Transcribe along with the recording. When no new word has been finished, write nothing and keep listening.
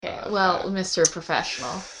Okay, well, Mr.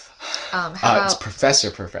 Professional. How about... It's Professor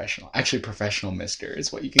Professional. Actually, Professional Mister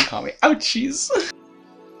is what you can call me. Ouchies!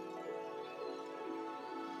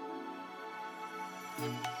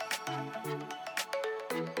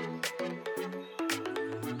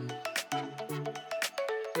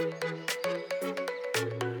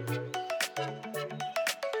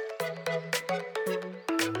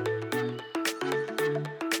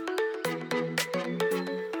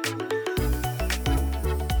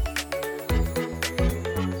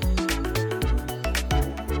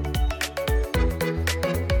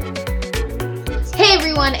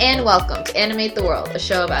 And welcome to Animate the World, a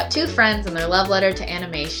show about two friends and their love letter to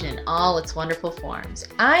animation in all its wonderful forms.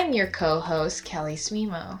 I'm your co-host, Kelly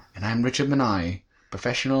Smimo. And I'm Richard Manai,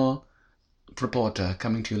 professional reporter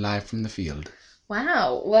coming to you live from the field.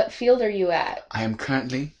 Wow, what field are you at? I am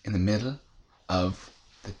currently in the middle of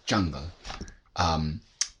the jungle.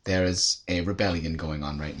 There is a rebellion going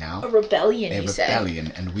on right now. A rebellion, you said? A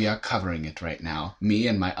rebellion, and we are covering it right now. Me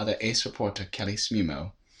and my other ace reporter, Kelly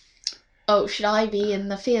Smimo. Oh, should I be in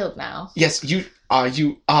the field now? Yes, you are.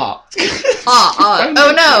 Oh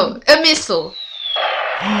no, a missile.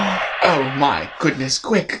 Oh my goodness,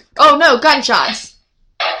 quick. Oh no, gunshots.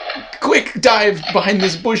 Quick, dive behind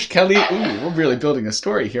this bush, Kelly. Ooh, we're really building a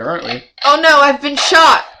story here, aren't we? Oh no, I've been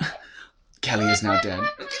shot. Kelly is now dead.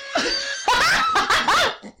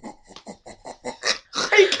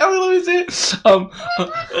 Hey, Kelly, let me see it.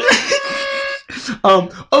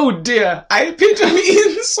 Oh dear, I appear to have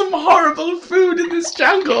eaten some horrible food in this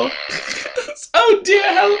jungle. Oh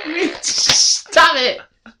dear, help me. Stop it.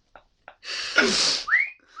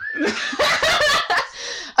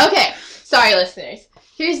 Okay, sorry listeners.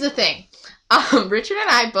 Here's the thing. Richard and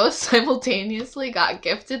I both simultaneously got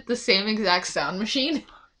gifted the same exact sound machine.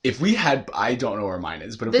 If we had, I don't know where mine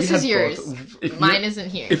is, but if this we had is yours. Both, mine isn't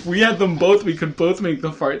here. If we had them both, we could both make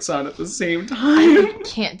the fart sound at the same time. I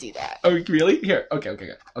can't do that. Oh, really? Here. Okay.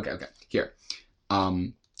 Here.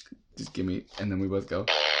 Just give me, and then we both go.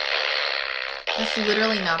 That's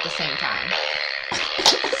literally not the same time.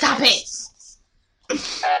 Stop it!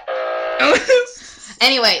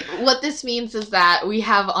 Anyway, what this means is that we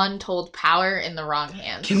have untold power in the wrong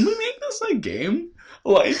hands. Can we make this a game?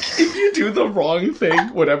 Like, if you do the wrong thing,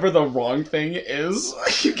 whatever the wrong thing is,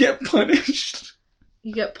 you get punished.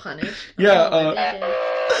 You get punished? Yeah, Oh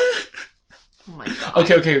my god.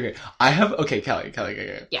 Okay. Kelly.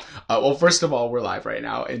 Yeah. Well, first of all, we're live right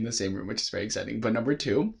now in the same room, which is very exciting. But number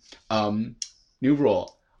two, new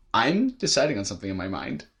rule. I'm deciding on something in my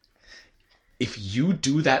mind. If you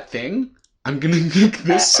do that thing, I'm gonna make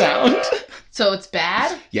this sound. So it's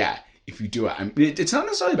bad? Yeah. If you do it, it's not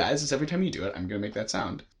necessarily bad. It's just every time you do it, I'm going to make that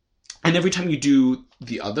sound. And every time you do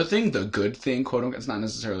the other thing, the good thing, quote unquote, it's not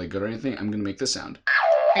necessarily good or anything, I'm going to make this sound.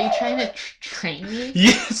 Are you trying to train me?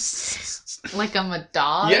 Yes! Like I'm a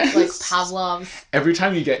dog? Yes! Like Pavlov's? Every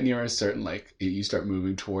time you get near a certain, like, you start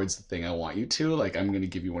moving towards the thing I want you to, like, I'm going to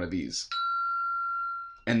give you one of these.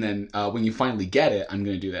 And then when you finally get it, I'm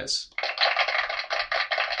going to do this.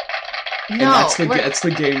 No, and that's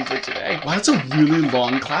the game for today. Wow, that's a really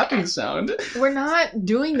long clapping sound. We're not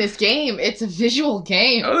doing this game. It's a visual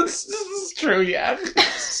game. Oh, this is true, yeah.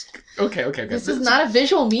 Okay. This is not a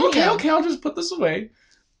visual medium. Okay, I'll just put this away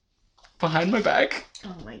behind my back.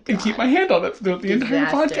 Oh my god. And keep my hand on it throughout the entire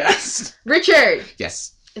podcast. Richard!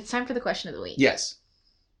 Yes. It's time for the question of the week. Yes.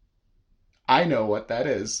 I know what that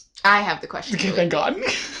is. I have the question of the week. Thank God.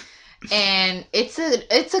 And it's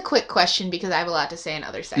a quick question because I have a lot to say in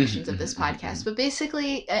other sections of this podcast. But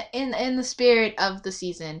basically, in the spirit of the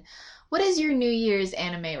season, what is your New Year's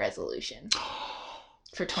anime resolution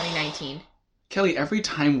for 2019? Kelly, every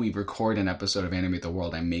time we record an episode of Animate the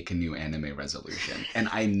World, I make a new anime resolution. And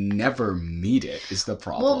I never meet it, is the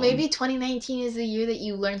problem. Well, maybe 2019 is the year that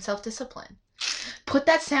you learn self-discipline. Put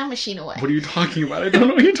that sound machine away. What are you talking about? I don't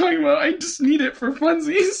know what you're talking about. I just need it for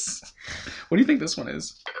funsies. What do you think this one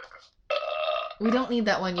is? We don't need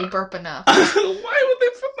that one. You burp enough. Why would they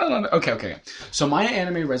put that on? Okay. So my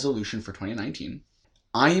anime resolution for 2019,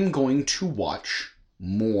 I am going to watch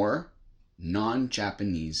more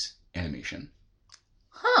non-Japanese animation.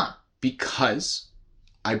 Huh. Because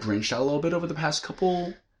I branched out a little bit over the past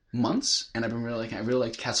couple months, and I've been I really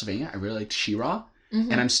liked Castlevania. I really liked She-Ra.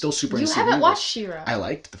 Mm-hmm. And I'm still super interested. You haven't watched She-Ra. I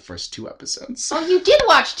liked the first 2 episodes. Oh, you did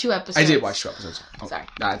watch 2 episodes. I did watch 2 episodes. Oh, sorry.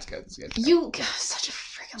 That's good. You such a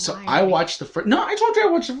freaking So liar. I watched the first... No, I told you I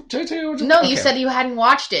watched... No, you said you hadn't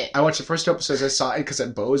watched it. I watched the first 2 episodes. I saw it because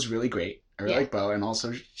Bo is really great. I really like Bow, and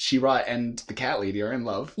also She-Ra and the cat lady are in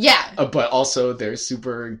love. Yeah. But also they're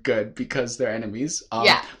super good because they're enemies. But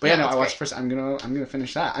I watched first. I'm gonna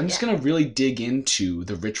finish that. I'm just gonna really dig into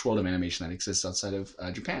the rich world of animation that exists outside of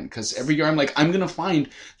Japan, because every year I'm like, I'm gonna find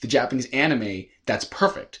the Japanese anime that's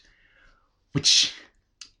perfect. Which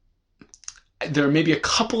there are maybe a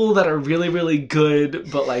couple that are really, really good,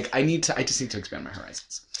 but like I just need to expand my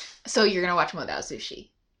horizons. So you're gonna watch Modao Sushi.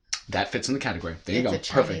 That fits in the category. There you go. It's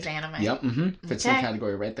a Chinese Perfect. anime. Yep. Fits in the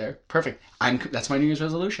category right there. Perfect. That's my New Year's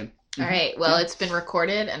resolution. All right. Well, it's been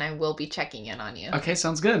recorded, and I will be checking in on you. Okay,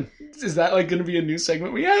 sounds good. Is that like going to be a new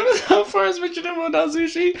segment we have? How far is Richard and Modao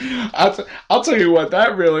Sushi? I'll tell you what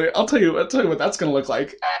that really. I'll tell you what that's going to look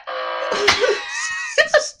like.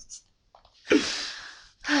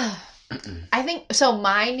 I think so.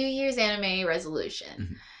 My New Year's anime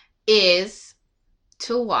resolution is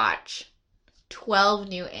to watch 12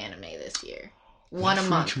 new anime this year. One a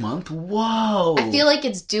month. Each month? Whoa. I feel like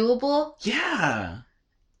it's doable. Yeah.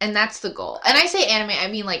 And that's the goal. And I say anime, I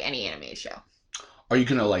mean like any anime show. Are you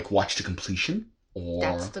going to like watch to completion? Or...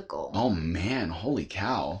 That's the goal. Oh man, holy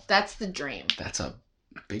cow. That's the dream. That's a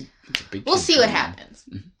big We'll see what happens.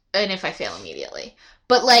 Mm-hmm. And if I fail immediately.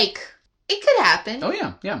 But like, it could happen. Oh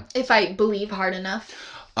yeah, yeah. If I believe hard enough.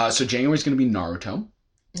 So January's going to be Naruto.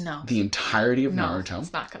 No. The entirety of Naruto.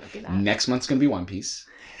 It's not going to be that. Next month's going to be One Piece.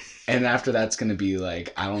 And after that's going to be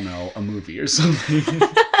like, I don't know, a movie or something.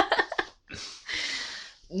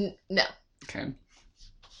 No. Okay.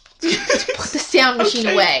 Just put the sound machine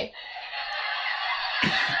away.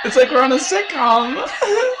 It's like we're on a sitcom.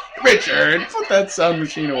 Richard, put that sound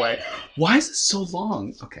machine away. Why is this so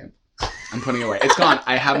long? Okay. I'm putting it away. It's gone.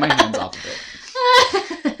 I have my hands off of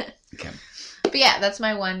it. Okay. But yeah, that's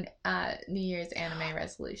my one New Year's anime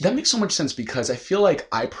resolution. That makes so much sense, because I feel like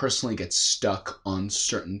I personally get stuck on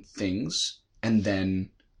certain things, and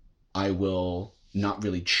then I will not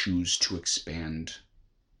really choose to expand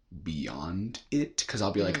beyond it, because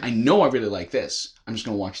I'll be like, I know I really like this. I'm just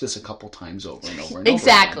going to watch this a couple times over and over and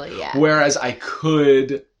exactly, over again. Yeah. Whereas I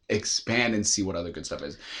could expand and see what other good stuff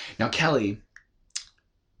is. Now, Kelly,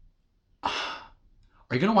 are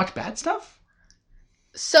you going to watch bad stuff?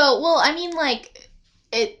 So, well, I mean, like,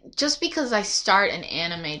 it just because I start an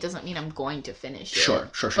anime doesn't mean I'm going to finish it. Sure.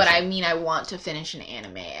 But I mean, I want to finish an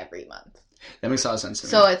anime every month. That makes a lot of sense to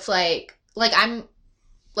me. So it's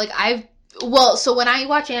so when I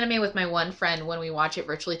watch anime with my one friend, when we watch it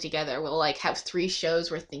virtually together, we'll like have 3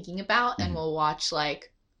 shows we're thinking about, and we'll watch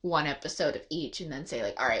like one episode of each, and then say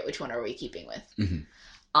like, all right, which one are we keeping with?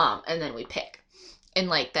 And then we pick, and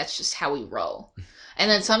like that's just how we roll. And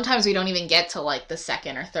then sometimes we don't even get to like the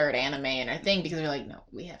second or third anime in our thing, because we're like, no,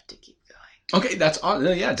 we have to keep going. Okay, that's yeah,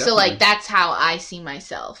 definitely. So like that's how I see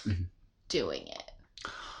myself doing it.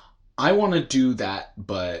 I want to do that,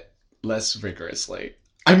 but less rigorously.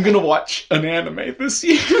 I'm going to watch an anime this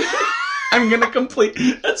year. I'm going to complete...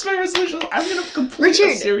 That's my resolution. I'm going to complete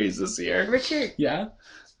a series this year. Richard. Yeah?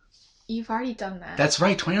 You've already done that. That's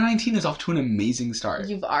right. 2019 is off to an amazing start.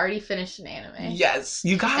 You've already finished an anime. Yes,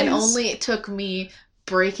 you guys. And only it took me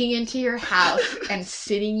breaking into your house and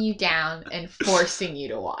sitting you down and forcing you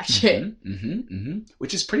to watch it.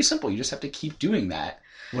 Which is pretty simple. You just have to keep doing that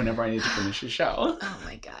whenever I need to finish a show. Oh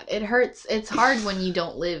my god. It hurts. It's hard when you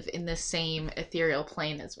don't live in the same ethereal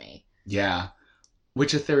plane as me. Yeah.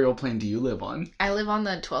 Which ethereal plane do you live on? I live on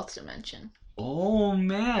the 12th dimension. Oh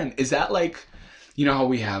man. Is that like, you know how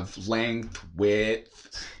we have length,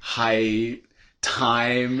 width, height,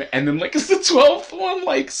 time, and then like is the 12th one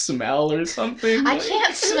like smell or something? I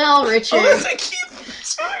can't smell, Richard. I keep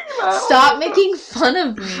saying that. Stop making fun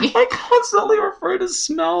of me. I constantly refer to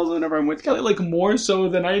smells whenever I'm with Kelly, like more so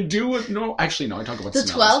than I do with I talk about the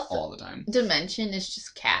smells 12th all the time. Dimension is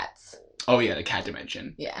just cats. Oh yeah, the cat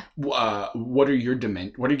dimension. Yeah. What are your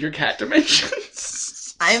cat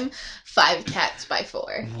dimensions? I'm 5 cats by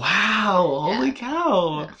 4. Wow! Holy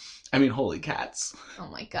cow! Yeah. I mean, holy cats. Oh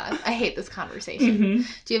my god. I hate this conversation.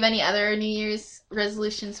 Do you have any other New Year's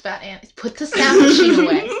resolutions about anime? Put the sound machine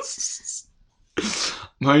away.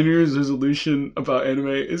 My New Year's resolution about anime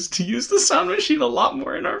is to use the sound machine a lot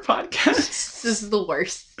more in our podcast. This is the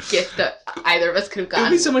worst gift that either of us could have gotten. It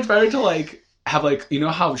would be so much better to like have like, you know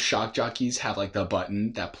how shock jockeys have like the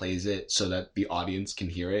button that plays it so that the audience can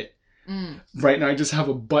hear it? Right now I just have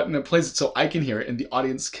a button that plays it so I can hear it and the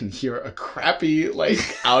audience can hear a crappy like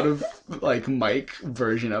out of like mic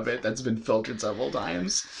version of it that's been filtered several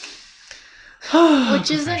times.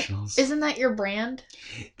 Which isn't that your brand?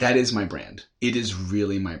 That is my brand. It is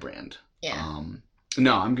really my brand. Yeah.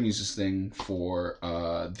 No, I'm gonna use this thing for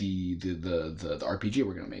the RPG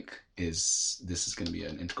we're gonna make. This is gonna be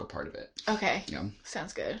an integral part of it. Okay. Yeah.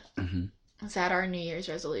 Sounds good. Is that our New Year's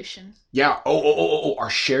resolution? Yeah. Oh. Our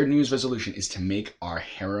shared New Year's resolution is to make our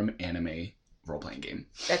harem anime role-playing game.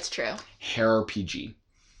 That's true. Hair PG.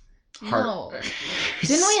 No.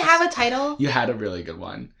 Didn't we have a title? You had a really good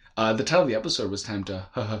one. The title of the episode was Time to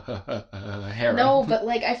Harem. No, but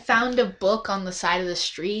like I found a book on the side of the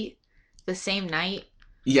street the same night.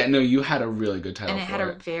 Yeah, no, you had a really good title. And it had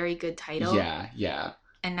a very good title. Yeah.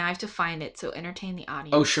 And now I have to find it, so entertain the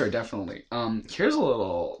audience. Oh, sure, definitely. Here's a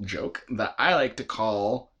little joke that I like to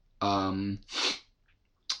call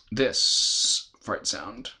this fart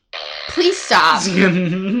sound. Please stop.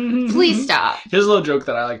 Please stop. Here's a little joke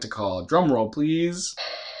that I like to call drum roll, please.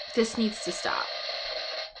 This needs to stop.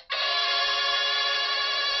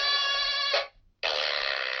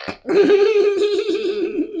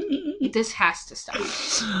 This has to stop.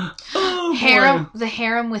 Oh, harem, the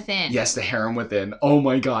harem within. Yes, the harem within. Oh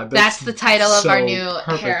my god, that's the title of our new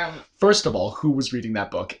harem. First of all, who was reading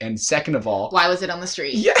that book? And second of all, why was it on the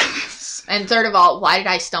street? Yes. And third of all, why did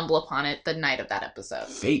I stumble upon it the night of that episode?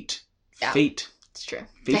 Fate. Yeah. Fate. It's true.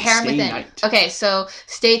 Fate, the harem within. Night. Okay, so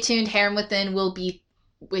stay tuned. Harem within will be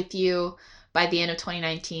with you by the end of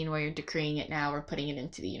 2019. Where you're decreeing it now, we're putting it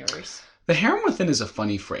into the universe. The harem within is a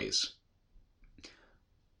funny phrase.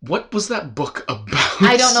 What was that book about?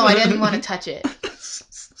 I don't know. I didn't want to touch it.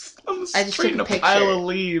 I just took a picture. Pile of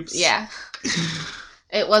leaves. Yeah.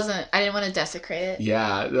 It wasn't. I didn't want to desecrate it.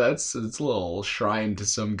 Yeah, it's a little shrine to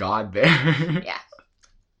some god there. Yeah.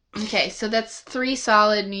 Okay, so that's 3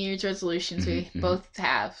 solid New Year's resolutions we both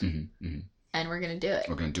have, and we're gonna do it.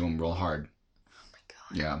 We're gonna do them real hard. Oh my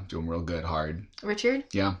god. Yeah, do them real good, hard. Richard?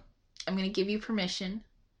 Yeah. I'm gonna give you permission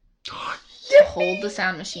to hold the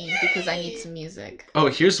sound machine because I need some music. Oh,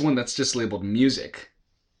 here's one that's just labeled music.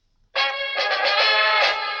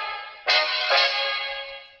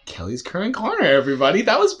 Kelly's Current Corner, everybody.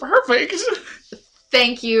 That was perfect.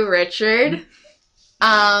 Thank you, Richard.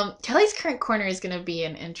 Kelly's Current Corner is going to be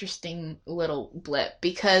an interesting little blip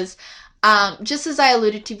because just as I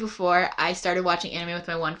alluded to before, I started watching anime with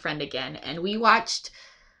my one friend again, and we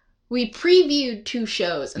previewed 2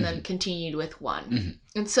 shows and then continued with one.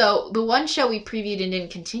 And so the one show we previewed and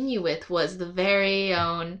didn't continue with was the very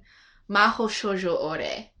own Mahou Shoujo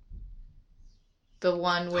Ore. The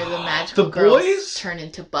one where the magical girls turn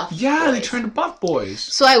into buff boys. Yeah, they turn into buff boys.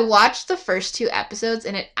 So I watched the first 2 episodes,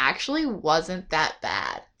 and it actually wasn't that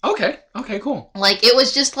bad. Okay, cool. Like, it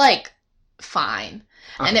was just, like, fine.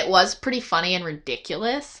 Okay. And it was pretty funny and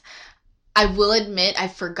ridiculous. I will admit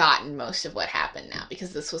I've forgotten most of what happened now,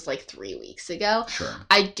 because this was, like, 3 weeks ago. Sure.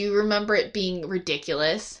 I do remember it being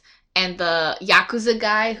ridiculous, and the Yakuza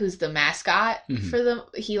guy, who's the mascot for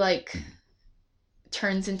he, like...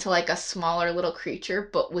 turns into like a smaller little creature,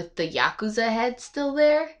 but with the Yakuza head still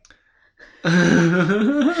there.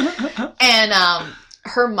 And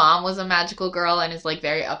her mom was a magical girl and is like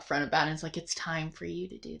very upfront about it. It's like, it's time for you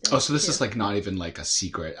to do this. Oh, so this is like not even like a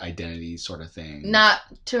secret identity sort of thing. Not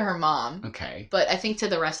to her mom. Okay. But I think to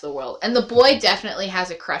the rest of the world. And the boy definitely has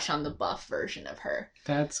a crush on the buff version of her.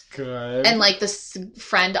 That's good. And like this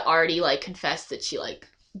friend already like confessed that she like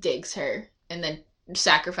digs her and then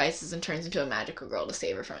sacrifices and turns into a magical girl to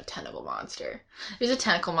save her from a tentacle monster. There's a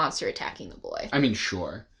tentacle monster attacking the boy. I mean,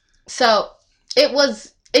 sure. So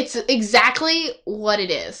it's exactly what it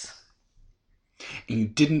is. And you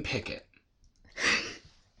didn't pick it.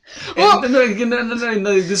 Well, no,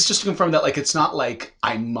 this is just to confirm that, like, it's not like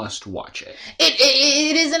I must watch it.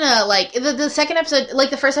 It isn't a, like, the second episode,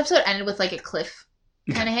 like, the first episode ended with, like, a cliff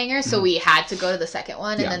kind of hanger, so we had to go to the second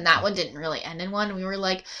one, and then that one didn't really end in one, and we were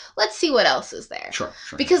like, let's see what else is there. Sure.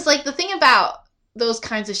 Because, like, the thing about those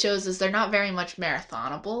kinds of shows is they're not very much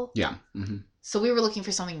marathonable. Yeah. So we were looking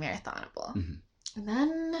for something marathonable. And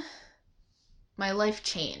then my life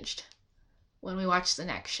changed when we watched the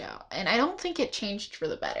next show. And I don't think it changed for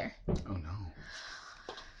the better. Oh, no.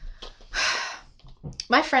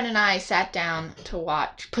 My friend and I sat down to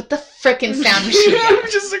put the frickin' sound machine down.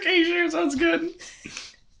 Just okay, sure, sounds good.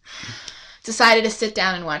 Decided to sit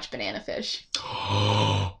down and watch Banana Fish.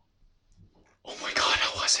 Oh my god,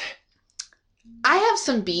 how was it? I have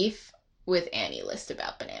some beef with Annie List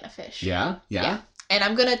about Banana Fish. Yeah. And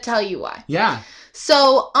I'm gonna tell you why. Yeah.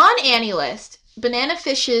 So, on Annie List, Banana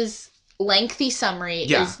Fish's lengthy summary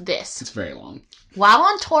is this. It's very long. While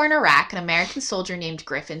on tour in Iraq, an American soldier named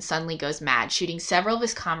Griffin suddenly goes mad, shooting several of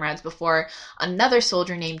his comrades before another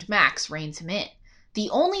soldier named Max reins him in. The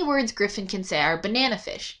only words Griffin can say are banana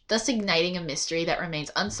fish, thus igniting a mystery that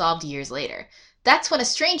remains unsolved years later. That's when a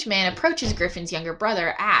strange man approaches Griffin's younger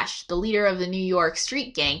brother, Ash, the leader of the New York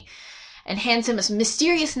street gang, and hands him a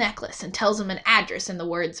mysterious necklace and tells him an address and the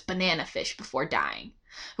words banana fish before dying.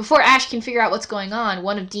 Before Ash can figure out what's going on,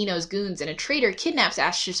 one of Dino's goons and a traitor kidnaps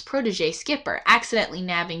Ash's protege Skipper, accidentally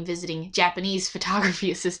nabbing visiting Japanese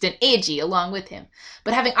photography assistant Eiji along with him.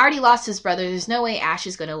 But having already lost his brother, there's no way Ash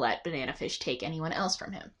is going to let Banana Fish take anyone else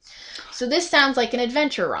from him. So this sounds like an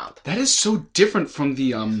adventure romp. That is so different from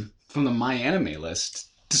the My Anime List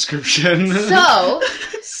description. So,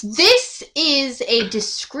 this is a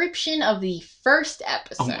description of the first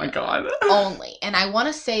episode. Oh my god. Only. And I want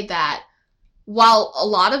to say that while a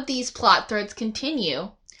lot of these plot threads continue,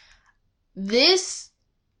 this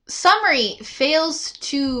summary fails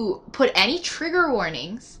to put any trigger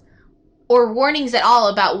warnings or warnings at all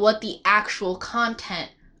about what the actual content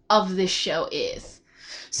of this show is.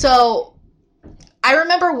 So, I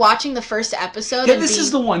remember watching the first episode. Yeah, this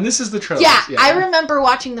is the one. This is the trailer. Yeah, I remember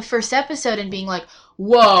watching the first episode and being like,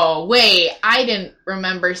 whoa, wait, I didn't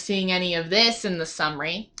remember seeing any of this in the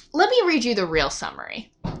summary. Let me read you the real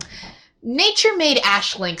summary. Nature made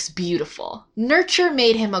Ash Lynx beautiful. Nurture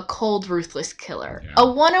made him a cold, ruthless killer. Yeah.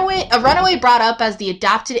 A runaway brought up as the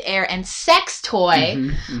adopted heir and sex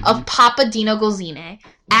toy of Papa Dino Golzine.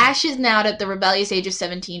 Ash is now at the rebellious age of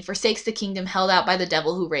 17, forsakes the kingdom held out by the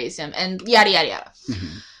devil who raised him, and yada, yada, yada.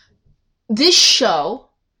 Mm-hmm. This show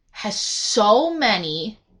has so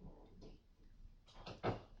many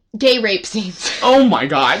gay rape scenes. Oh my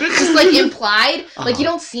god. Just, like, implied. Like, you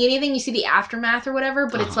don't see anything, you see the aftermath or whatever,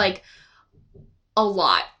 but it's, like, a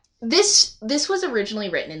lot. This was originally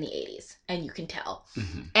written in the 80s, and you can tell.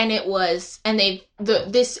 Mm-hmm. And it was, and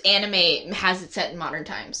this anime has it set in modern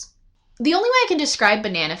times. The only way I can describe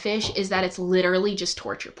Banana Fish is that it's literally just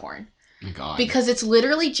torture porn. Oh my god. Because it's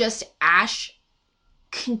literally just Ash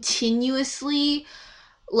continuously,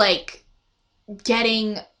 like,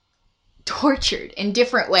 getting tortured in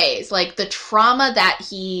different ways. Like, the trauma that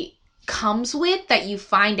he comes with, that you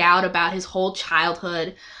find out about his whole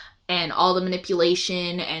childhood and all the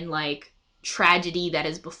manipulation and, like, tragedy that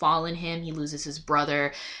has befallen him. He loses his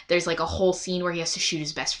brother. There's, like, a whole scene where he has to shoot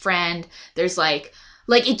his best friend. There's, like,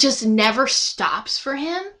 it just never stops for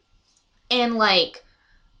him. And, like,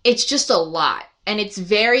 it's just a lot. And it's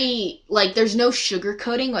very, like, there's no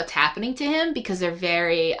sugarcoating what's happening to him because they're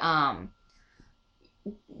very obvious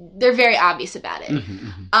about it.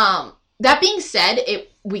 Mm-hmm. That being said,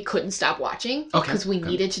 we couldn't stop watching because we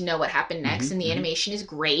needed to know what happened next. Mm-hmm. And the animation is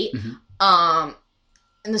great. Mm-hmm.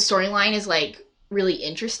 And the storyline is, like, really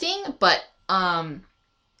interesting. But, and,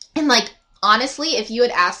 like, honestly, if you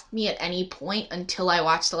had asked me at any point until I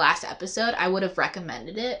watched the last episode, I would have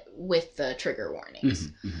recommended it with the trigger warnings.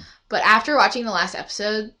 Mm-hmm, mm-hmm. But after watching the last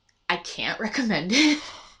episode, I can't recommend it.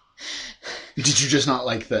 Did you just not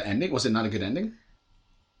like the ending? Was it not a good ending?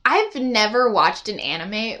 I've never watched an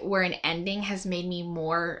anime where an ending has made me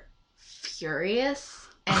more furious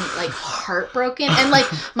and, like, heartbroken. And, like,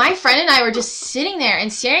 my friend and I were just sitting there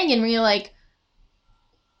and staring, and we were like,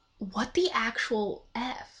 what the actual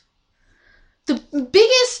F? The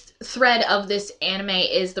biggest thread of this anime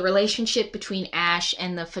is the relationship between Ash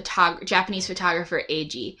and the Japanese photographer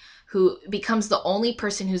Eiji, who becomes the only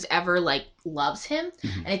person who's ever, like, loves him.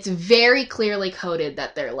 Mm-hmm. And it's very clearly coded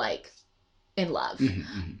that they're, like, in love. Mm-hmm,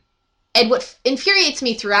 mm-hmm. And what infuriates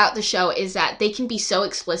me throughout the show is that they can be so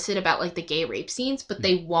explicit about, like, the gay rape scenes, but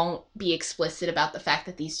they won't be explicit about the fact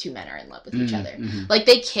that these two men are in love with each other. Mm-hmm. Like,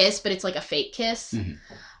 they kiss, but it's, like, a fake kiss. Mm-hmm.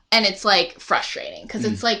 And it's, like, frustrating. Because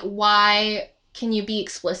it's, like, why can you be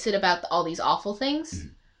explicit about all these awful things?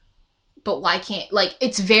 But why can't... Like,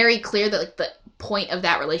 it's very clear that, like, the point of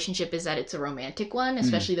that relationship is that it's a romantic one,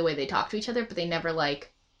 especially the way they talk to each other, but they never,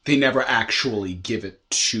 like... They never actually give it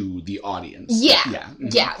to the audience. Yeah. Yeah. Mm-hmm.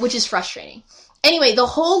 Yeah, which is frustrating. Anyway, the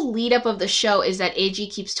whole lead up of the show is that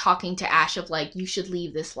Eiji keeps talking to Ash of, like, you should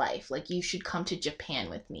leave this life. Like, you should come to Japan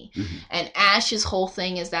with me. Mm-hmm. And Ash's whole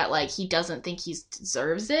thing is that, like, he doesn't think he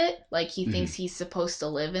deserves it. Like, he thinks he's supposed to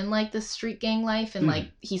live in, like, the street gang life. And, like,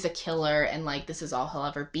 he's a killer. And, like, this is all he'll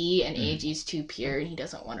ever be. And Eiji's too pure. And he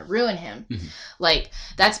doesn't want to ruin him. Mm-hmm. Like,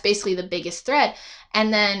 that's basically the biggest thread.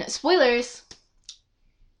 And then, spoilers...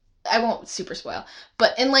 I won't super spoil.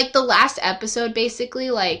 But in, like, the last episode,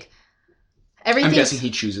 basically, like, everything... I'm guessing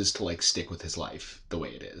he chooses to, like, stick with his life the way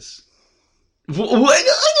it is. What?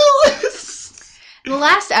 In the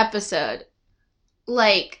last episode,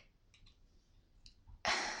 like,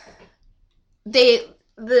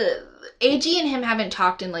 Eiji and him haven't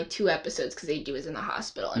talked in, like, 2 episodes because Eiji was in the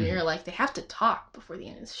hospital. And you're like, they have to talk before the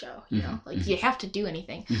end of the show, you know? Like, you have to do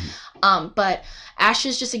anything. But Ash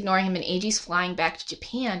is just ignoring him, and Eiji's flying back to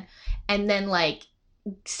Japan, and then, like,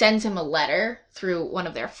 sends him a letter through one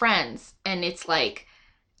of their friends. And it's, like,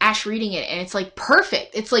 Ash reading it, and it's like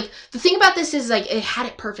perfect. It's like, the thing about this is like it had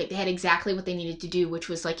it perfect. They had exactly what they needed to do, which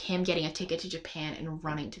was like him getting a ticket to Japan and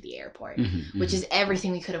running to the airport, which is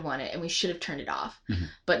everything we could have wanted, and we should have turned it off.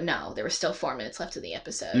 But no, there was still 4 minutes left of the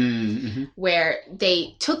episode where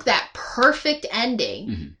they took that perfect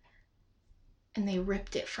ending and they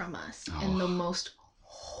ripped it from us in the most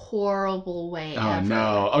horrible way ever. Oh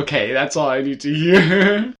no. Okay, that's all I need to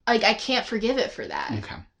hear. Like, I can't forgive it for that.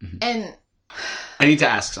 Okay. And I need to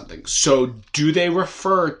ask something. So, do they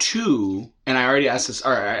refer to, and I already asked this,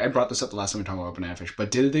 or I brought this up the last time we talked about Banana Fish,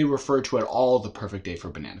 but did they refer to at all The Perfect Day for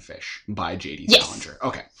Banana Fish by J.D. Salinger?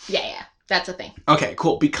 Okay. Yeah, that's a thing. Okay,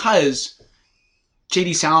 cool. Because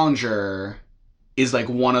J.D. Salinger is like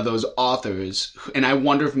one of those authors, and I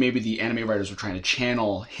wonder if maybe the anime writers were trying to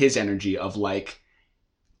channel his energy of like,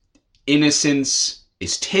 innocence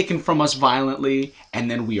is taken from us violently, and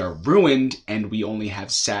then we are ruined, and we only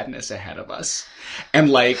have sadness ahead of us. And,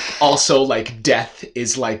 like, also, like, death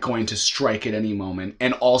is, like, going to strike at any moment.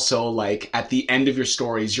 And also, like, at the end of your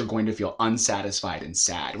stories, you're going to feel unsatisfied and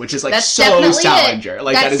sad, which is, like, that's so Salinger. It.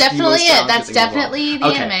 Like, that's definitely it. That's the definitely the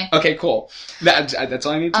anime. Okay, cool. That's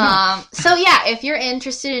all I need to know. So, yeah, if you're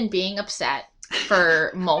interested in being upset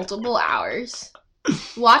for multiple hours,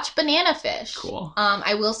 watch Banana Fish. Cool.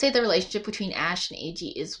 I will say the relationship between Ash and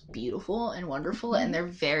Eiji is beautiful and wonderful, and they're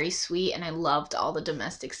very sweet, and I loved all the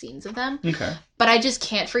domestic scenes of them. Okay. But I just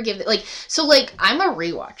can't forgive it. Like, so, like, I'm a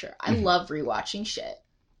rewatcher. I love rewatching shit.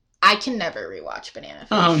 I can never rewatch Banana Fish.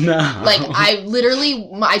 Oh, no. Like,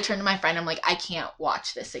 I turn to my friend, I'm like, I can't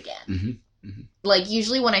watch this again. Like,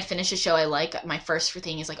 usually when I finish a show I like, my first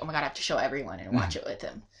thing is like, oh my god, I have to show everyone and watch it with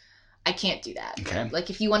him. I can't do that. Okay. Like,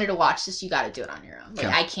 if you wanted to watch this, you got to do it on your own. Like,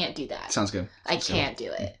 okay. I can't do that. Sounds good. I can't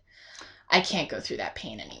do it. I can't go through that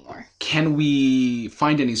pain anymore. Can we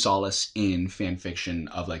find any solace in fan fiction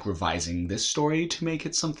of, like, revising this story to make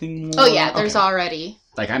it something more... Oh, yeah. There's already...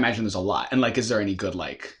 Like, I imagine there's a lot. And, like, is there any good,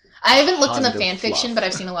 like... I haven't looked in the fan fluff? fiction, but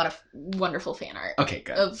I've seen a lot of wonderful fan art. Okay,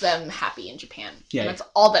 good. Of them happy in Japan. Yeah. And that's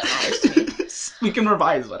all that matters to me. We can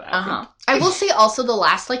revise what happened. I will say also the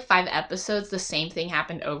last, like, 5 episodes, the same thing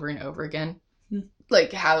happened over and over again.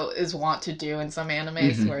 Like, how is wont to do in some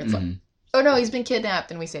animes, where it's like, oh no, he's been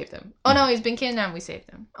kidnapped and we saved him. Oh no, he's been kidnapped and we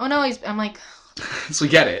saved him. Oh no, I'm like... So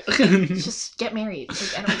get it. Just get married.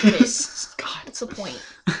 Like, I don't get it. God. What's the point?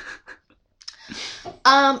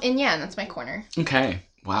 And yeah, that's my corner. Okay.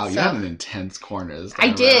 Wow, you had an intense corner this time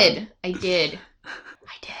I did.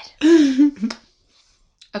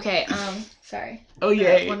 Okay, sorry. Oh,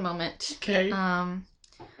 yay. One moment. Okay.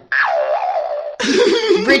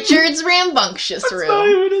 Richard's Rambunctious Room. That's not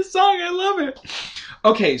even a song. I love it.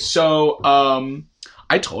 Okay, so,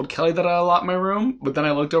 I told Kelly that I allot my room, but then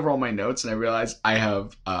I looked over all my notes and I realized I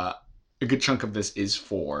have, a good chunk of this is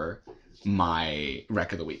for my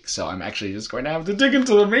rec of the week. So I'm actually just going to have to dig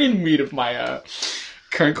into the main meat of my,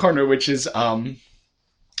 current corner, which is, my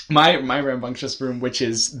Rambunctious Room, which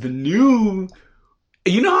is the new...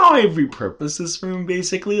 You know how I repurposed this room,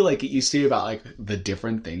 basically? Like, it used to be about, like, the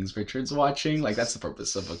different things Richard's watching. Like, that's the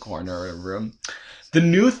purpose of a corner or a room. The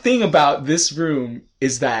new thing about this room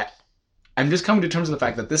is that I'm just coming to terms with the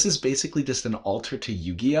fact that this is basically just an altar to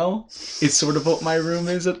Yu-Gi-Oh! It's sort of what my room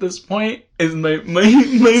is at this point. Is my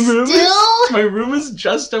room is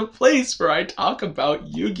just a place where I talk about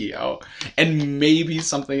Yu-Gi-Oh! And maybe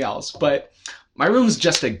something else, but... My room's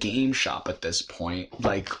just a game shop at this point,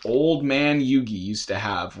 like old man Yugi used to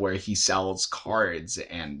have, where he sells cards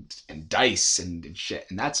and dice and shit,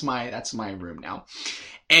 and that's my room now.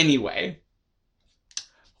 Anyway,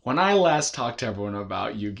 when I last talked to everyone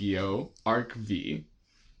about Yu-Gi-Oh! Arc V,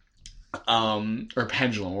 or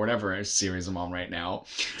Pendulum, or whatever series I'm on right now,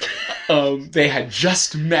 they had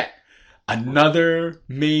just met another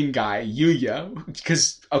main guy, Yuya,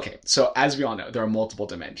 because, okay, so as we all know, there are multiple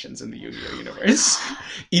dimensions in the Yu-Gi-Oh! Universe.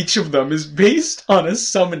 Each of them is based on a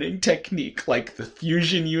summoning technique, like the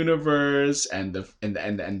fusion universe and the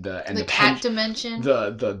cat dimension,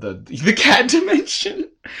 the cat dimension,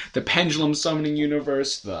 the pendulum summoning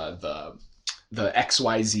universe, the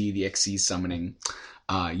XYZ, the XZ summoning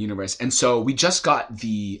universe, and so we just got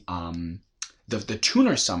the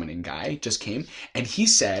tuner summoning guy just came, and he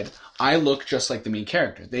said, I look just like the main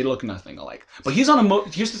character. They look nothing alike. But he's on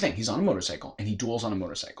here's the thing, he's on a motorcycle, and he duels on a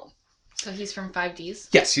motorcycle. So he's from 5Ds?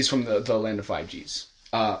 Yes, he's from the land of 5Gs.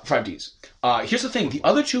 5Ds. Here's the thing, the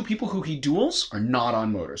other two people who he duels are not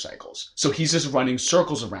on motorcycles. So he's just running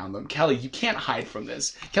circles around them. Kelly, you can't hide from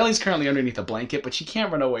this. Kelly's currently underneath a blanket, but she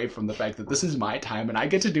can't run away from the fact that this is my time, and I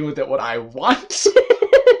get to do with it what I want.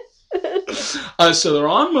 So they're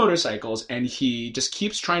on motorcycles, and he just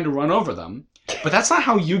keeps trying to run over them. But that's not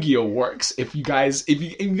how Yu-Gi-Oh works. If you guys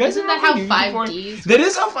Isn't have that how played Yu-Gi-Oh before, 5Ds? that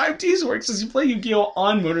is how 5Ds works. Is you play Yu-Gi-Oh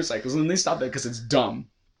on motorcycles, and then they stop that because it's dumb.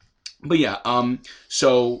 But yeah,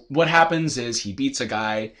 so what happens is he beats a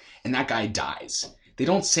guy, and that guy dies. They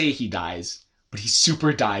don't say he dies, but he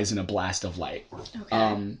super dies in a blast of light.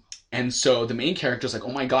 Okay. And so the main character's like,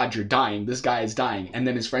 oh my god, you're dying. This guy is dying. And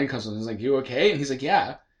then his friend comes and is like, you okay? And he's like,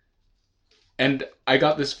 yeah. And I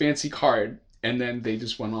got this fancy card. And then they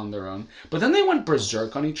just went on their own. But then they went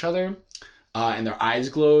berserk on each other. And their eyes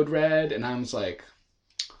glowed red. And I was like,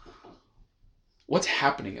 what's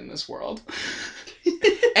happening in this world?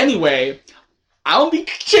 Anyway, I'll be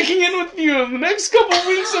checking in with you in the next couple of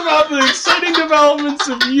weeks about the exciting developments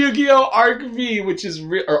of Yu-Gi-Oh! Arc V, which is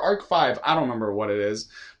or Arc 5. I don't remember what it is,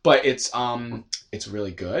 but it's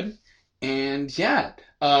really good. And yeah,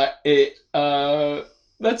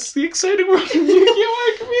 that's the exciting world of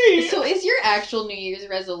Yu-Gi-Oh! Arc V. So is your actual New Year's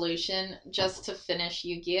resolution just to finish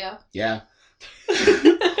Yu-Gi-Oh? Yeah.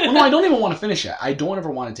 Well, no, I don't even want to finish it. I don't ever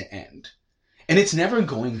want it to end. And it's never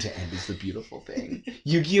going to end is the beautiful thing.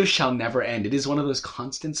 Yu-Gi-Oh! Shall never end. It is one of those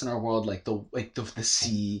constants in our world, like the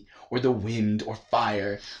sea, or the wind, or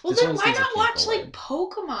fire. Well, It's then one of those why things that not can't watch, go away. like,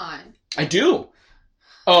 Pokemon? I do!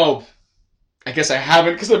 Oh, I guess I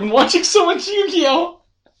haven't, because I've been watching so much Yu-Gi-Oh!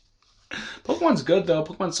 Pokemon's good, though.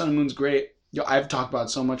 Pokemon Sun and Moon's great. Yo, I've talked about it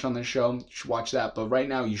so much on this show. You should watch that. But right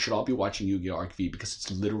now, you should all be watching Yu-Gi-Oh! Arc V, because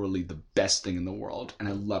it's literally the best thing in the world. And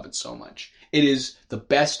I love it so much. It is the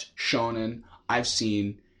best shonen I've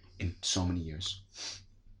seen in so many years.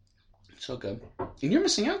 So good. And you're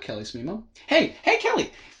missing out, Kelly Smimo. Hey, Kelly!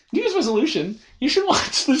 New Year's resolution. You should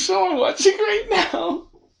watch the show I'm watching right now.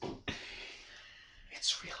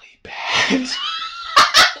 It's really bad.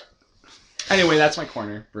 Anyway, that's my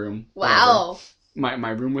corner room. Wow. Whatever. My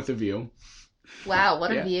room with a view. Wow,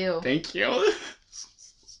 what a Yeah. view. Thank you.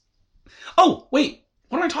 Oh, wait.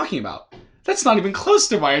 What am I talking about? That's not even close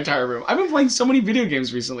to my entire room. I've been playing so many video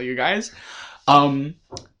games recently, you guys. I've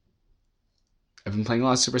been playing a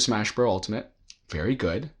lot of Super Smash Bros. Ultimate. Very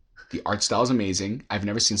good. The art style is amazing. I've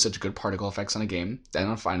never seen such good particle effects on a game. That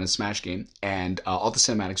I'm fine in a Smash game. And all the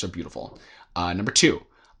cinematics are beautiful. Number 2,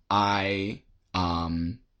 I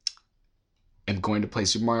am going to play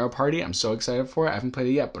Super Mario Party. I'm so excited for it. I haven't played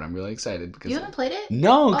it yet, but I'm really excited because You haven't played it?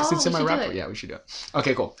 no, because Oh, it's in we my should do wrapper. it. Yeah, we should do it.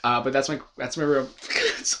 Okay, cool. But that's my room.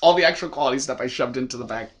 It's all the actual quality stuff I shoved into the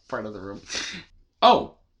back part of the room.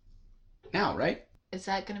 Oh, now, right? Is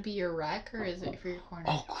that going to be your rec or is it for your corner?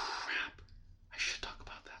 Oh crap! I should talk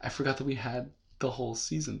about that. I forgot that we had the whole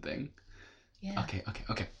season thing. Yeah. Okay.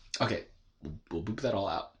 We'll boop that all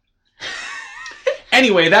out.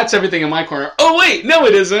 Anyway, that's everything in my corner. Oh wait, no,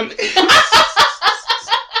 it isn't.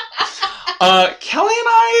 Kelly and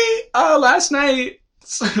I last night.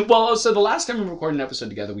 Well, so the last time we recorded an episode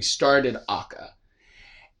together, we started Akka,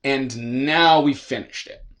 and now we finished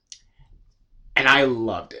it. And I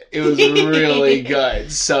loved it. It was really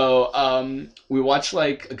good. So we watched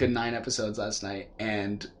like a good 9 episodes last night.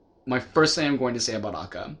 And my first thing I'm going to say about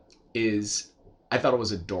Akka is I thought it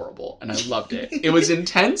was adorable. And I loved it. It was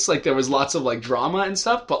intense. Like there was lots of like drama and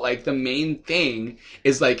stuff. But like the main thing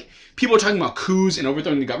is like people are talking about coups and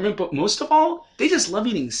overthrowing the government. But most of all, they just love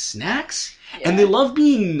eating snacks. Yeah. And they love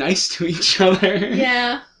being nice to each other.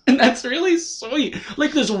 Yeah. And that's really sweet.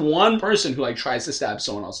 Like there's one person who like tries to stab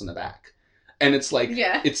someone else in the back. And it's like,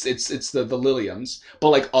 Yeah. it's the Liliums. But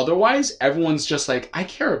like otherwise, everyone's just like, I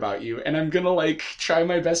care about you. And I'm gonna like try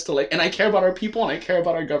my best to like, and I care about our people and I care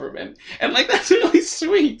about our government. And like, that's really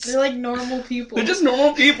sweet. They're like normal people. They're just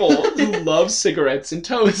normal people who love cigarettes and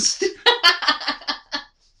toast.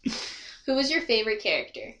 Who was your favorite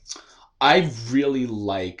character? I really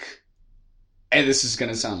like, and this is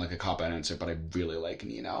gonna sound like a cop-out answer, but I really like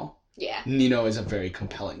Nino. Yeah. Nino is a very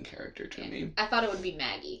compelling character to me. I thought it would be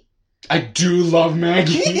Maggie. I do love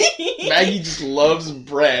Maggie. Maggie just loves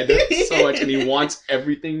bread so much, and he wants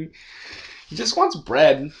everything. He just wants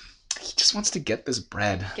bread. He just wants to get this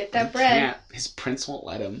bread. Get that He bread. can't. His prince won't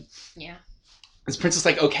let him. Yeah. His prince is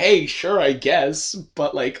like, okay, sure, I guess,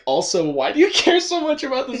 but like, also, why do you care so much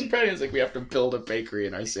about this bread? He's like, we have to build a bakery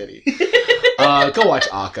in our city. Go watch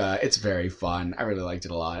Akka. It's very fun. I really liked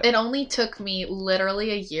it a lot. It only took me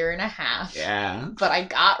literally a year and a half. Yeah. But I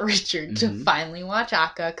got Richard to Mhm. finally watch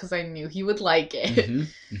Akka because I knew he would like it.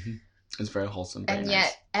 Mm-hmm. It's very wholesome. Very And nice.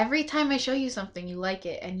 yet, every time I show you something, you like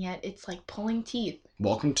it. And yet, it's like pulling teeth.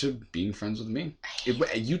 Welcome to being friends with me. I hate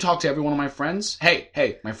If you talk to every one of my friends.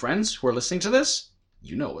 Hey, my friends who are listening to this,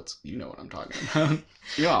 you know what I'm talking about.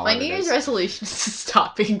 You know My what New it Year's is. resolution is to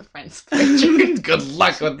stop being friends with Richard. Good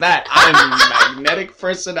luck with that. I'm a magnetic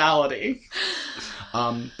personality.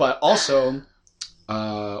 But also,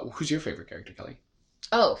 Who's your favorite character, Kelly?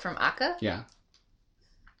 Oh, from Akka? Yeah.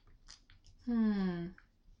 I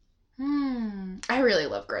really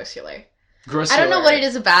love Grossular. Grossular. I don't know what it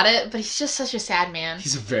is about it, but he's just such a sad man.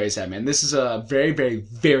 He's a very sad man. This is a very, very,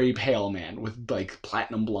 very pale man with, like,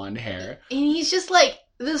 platinum blonde hair. And he's just like,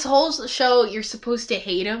 this whole show, you're supposed to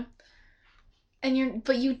hate him.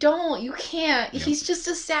 But you don't. You can't. Yep. He's just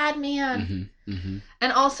a sad man.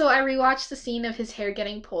 And also, I rewatched the scene of his hair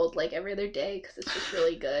getting pulled, like, every other day, because it's just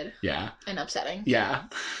really good. Yeah. And upsetting. Yeah.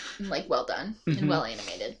 And, like, well done. And well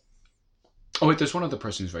animated. Oh, wait, there's one other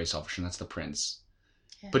person who's very selfish, and that's the prince.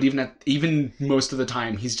 Yeah. But even most of the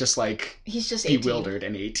time, he's just like... He's just 18. Bewildered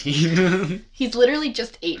and 18. He's literally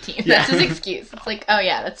just 18. That's his excuse. It's like, oh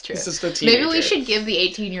yeah, that's true. He's just a teenager. Maybe we should give the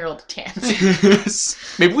 18-year-old a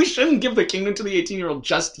chance. Maybe we shouldn't give the kingdom to the 18-year-old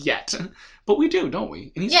just yet. But we do, don't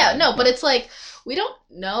we? Yeah, no, but it's like, we don't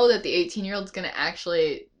know that the 18-year-old's going to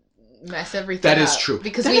actually mess everything up. That is true.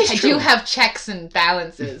 Because we do have checks and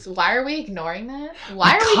balances. Why are we ignoring that?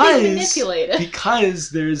 Why are we being manipulated?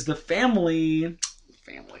 Because there's the family.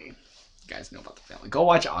 You guys know about the family. Go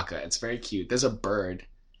watch Akka. It's very cute. There's a bird,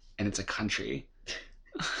 and it's a country.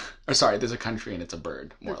 Or sorry, there's a country and it's a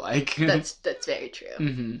bird. More like that's very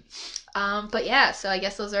true. But yeah, so I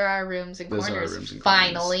guess those are our rooms and corners.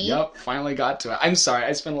 Finally. Yep, finally got to it. I'm sorry,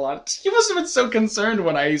 I spent a lot. You must have been so concerned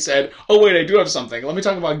when I said, "Oh wait, I do have something. Let me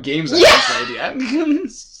talk about games I haven't played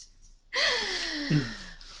yet."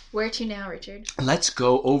 Where to now, Richard? Let's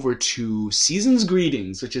go over to Season's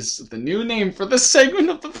Greetings, which is the new name for this segment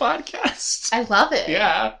of the podcast. I love it.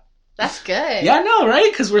 Yeah. That's good. Yeah, no,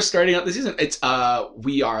 right? Because we're starting out the season. It's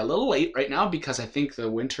we are a little late right now because I think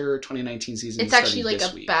the winter 2019 season is actually like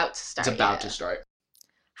about to start. It's about to start.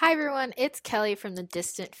 Hi everyone, it's Kelly from the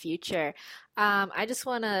distant future. I just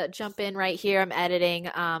want to jump in right here. I'm editing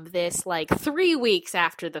this like 3 weeks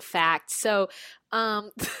after the fact, so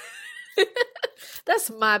that's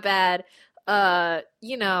my bad. It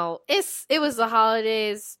was the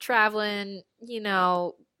holidays, traveling,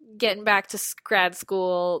 getting back to grad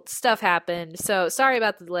school, stuff happened. So sorry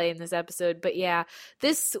about the delay in this episode, but yeah,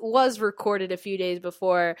 this was recorded a few days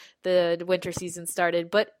before the winter season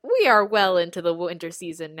started, but we are well into the winter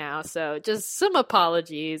season now, so just some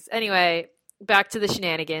apologies. Anyway, back to the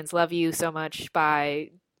shenanigans. Love you so much. Bye.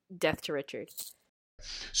 Death to Richard.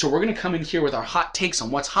 So we're going to come in here with our hot takes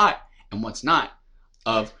on what's hot and what's not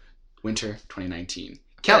of winter 2019.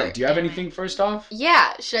 Kelly, do you have anything first off?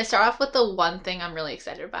 Yeah. Should I start off with the one thing I'm really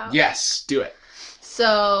excited about? Yes, do it.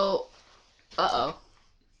 So,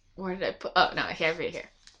 where did I put? Oh, no, I have it here.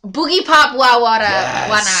 Boogie Pop Wawara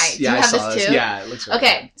Wanai. Do you have this too? Yeah, it looks really good.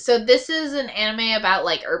 Good. So this is an anime about,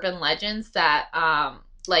 like, urban legends that,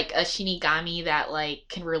 like, a Shinigami that, like,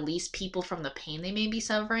 can release people from the pain they may be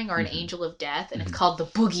suffering, or an angel of death, and it's called the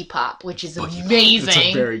Boogie Pop, which is amazing. It's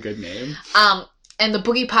a very good name. And the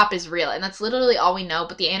Boogie Pop is real, and that's literally all we know,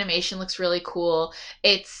 but the animation looks really cool.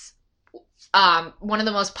 It's one of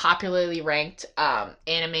the most popularly ranked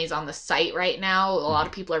animes on the site right now. A lot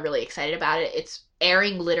of people are really excited about it. It's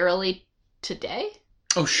airing literally today.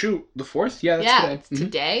 Oh, shoot. The 4th? Yeah, that's today. It's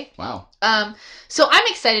today. Wow. So I'm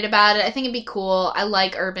excited about it. I think it'd be cool. I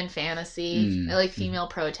like urban fantasy. I like female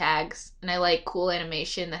pro-tags, and I like cool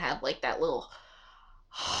animation that have, like, that little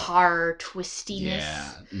horror twistiness.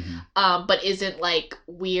 Yeah. But isn't like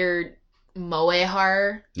weird moe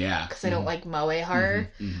horror. Yeah. Because I don't like moe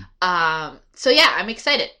horror. So yeah, I'm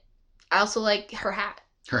excited. I also like her hat.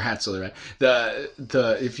 Her hat's really right.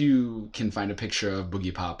 The if you can find a picture of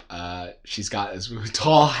Boogie Pop, she's got this really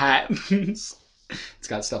tall hat. It's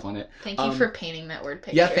got stuff on it. Thank you for painting that word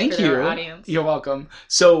picture. Yeah, thank you. Our audience. You're welcome.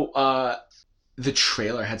 So the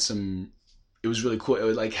trailer had some. It was really cool. It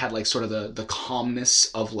was like had like sort of the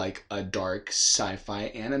calmness of like a dark sci-fi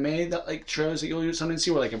anime that like trailers that you'll sometimes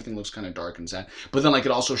see where like everything looks kind of dark and sad. But then like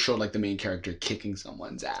it also showed like the main character kicking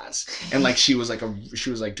someone's ass, and like she was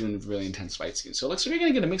like doing a really intense fight scene. So it looks like you're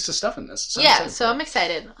gonna get a mix of stuff in this. So I'm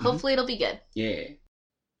excited. Hopefully it'll be good. Yeah.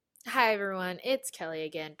 Hi everyone, it's Kelly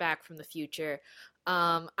again, back from the future.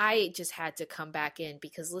 I just had to come back in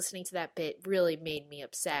because listening to that bit really made me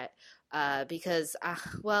upset. Because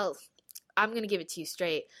I'm going to give it to you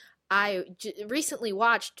straight. I recently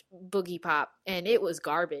watched Boogie Pop, and it was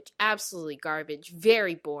garbage. Absolutely garbage.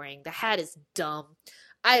 Very boring. The hat is dumb.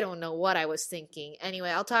 I don't know what I was thinking. Anyway,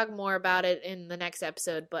 I'll talk more about it in the next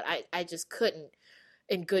episode, but I just couldn't,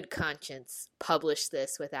 in good conscience, publish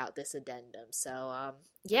this without this addendum. So,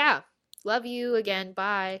 yeah. Love you again.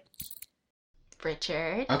 Bye.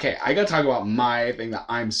 Richard. Okay, I got to talk about my thing that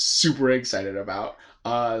I'm super excited about.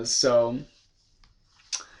 So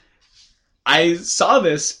I saw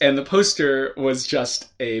this, and the poster was just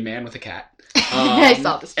a man with a cat. I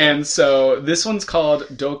saw this. And so this one's called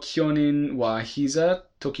Dokyonin wa Hiza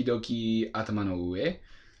Tokidoki Atama no Ue.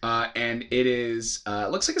 And it is,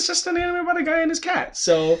 looks like it's just an anime about a guy and his cat.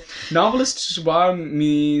 So, novelist Tsuba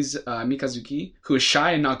Mikazuki, who is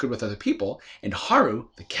shy and not good with other people, and Haru,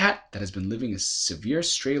 the cat that has been living a severe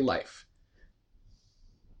stray life.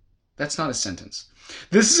 That's not a sentence.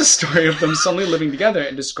 This is a story of them suddenly living together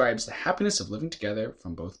and describes the happiness of living together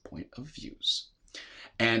from both point of views.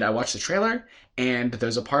 And I watched the trailer, and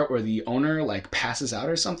there's a part where the owner, like, passes out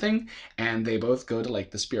or something, and they both go to,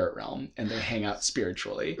 like, the spirit realm, and they hang out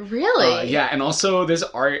spiritually. Really? Yeah, and also this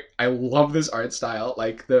art, I love this art style.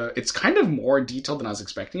 Like, it's kind of more detailed than I was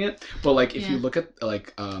expecting it, but, like, if you look at,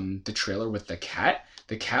 like, the trailer with the cat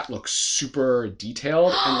looks super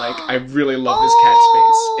detailed, and, like, I really love this cat's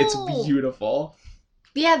face. It's beautiful.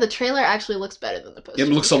 Yeah, the trailer actually looks better than the poster. It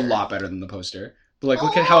looks a lot better than the poster. But, like,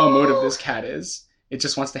 look at how emotive this cat is. It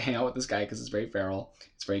just wants to hang out with this guy because it's very feral.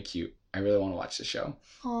 It's very cute. I really want to watch the show.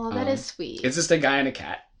 Oh, that is sweet. It's just a guy and a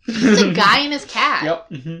cat. It's a guy and his cat. Yep.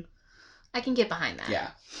 Mm-hmm. I can get behind that.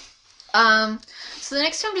 Yeah. So the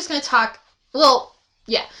next time I'm just going to talk... Well,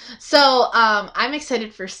 yeah. So, I'm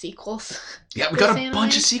excited for sequels. Yeah, we got a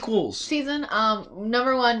bunch of sequels. Season.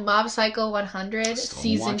 Number 1, Mob Psycho 100.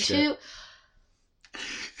 Season 2.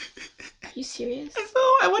 Are you serious? No,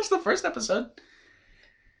 I watched the first episode.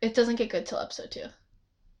 It doesn't get good till episode 2.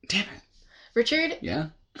 Damn it. Richard? Yeah?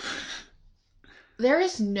 There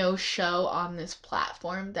is no show on this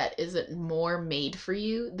platform that isn't more made for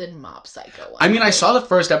you than Mob Psycho 100. I mean, I saw the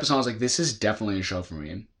first episode and I was like, this is definitely a show for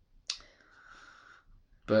me.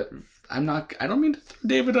 But I don't mean to throw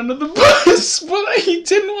David under the bus, but he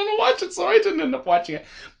didn't want to watch it, so I didn't end up watching it.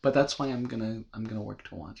 But that's why I'm gonna work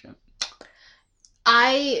to watch it.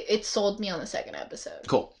 It sold me on the second episode.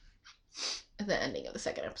 Cool. The ending of the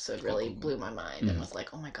second episode really blew my mind and was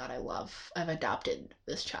like, oh my god, I've adopted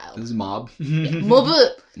this child. This is Mob. Yeah, Mobu.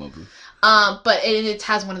 Mobu. But it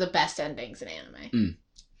has one of the best endings in anime. Mm.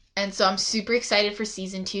 And so I'm super excited for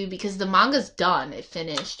season 2 because the manga's done. It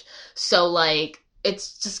finished. So, like,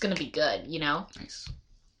 it's just gonna be good, you know? Nice.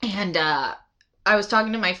 And, I was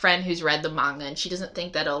talking to my friend who's read the manga, and she doesn't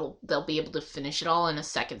think that they'll be able to finish it all in a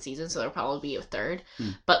second season, so there'll probably be a third.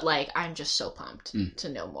 But, like, I'm just so pumped to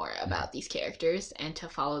know more about these characters and to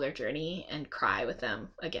follow their journey and cry with them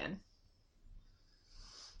again.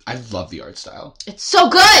 I love the art style. It's so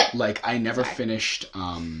good! Like, I never finished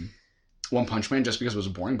One Punch Man just because it was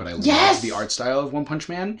boring, but I Yes! love the art style of One Punch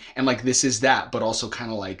Man. And, like, this is that, but also kind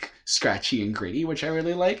of, like, scratchy and gritty, which I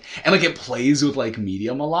really like. And, like, it plays with, like,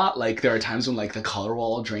 medium a lot. Like, there are times when, like, the color will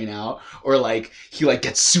all drain out, or, like, he, like,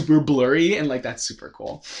 gets super blurry, and, like, that's super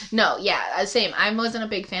cool. No, yeah, same. I wasn't a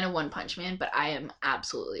big fan of One Punch Man, but I am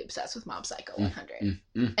absolutely obsessed with Mob Psycho 100.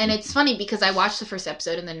 And it's funny because I watched the first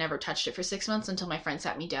episode and then never touched it for 6 months until my friend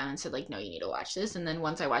sat me down and said, like, no, you need to watch this. And then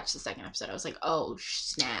once I watched the second episode, I was like, oh,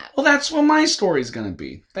 snap. Well, that's what my story's gonna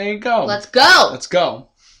be. There you go. Let's go! Let's go.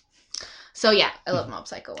 So, yeah, I love Mob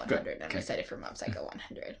Psycho 100, Good. and I'm excited for Mob Psycho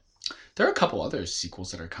 100. There are a couple other sequels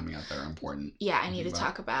that are coming out that are important. Yeah, I need to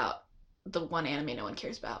talk about the one anime no one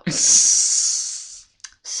cares about.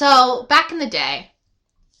 So, back in the day,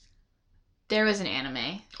 there was an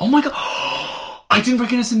anime. Oh my god! I didn't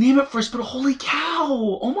recognize the name at first, but holy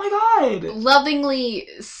cow! Oh my god! Lovingly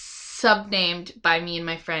subnamed by me and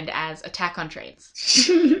my friend as Attack on Trains.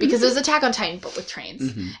 Because it was Attack on Titan, but with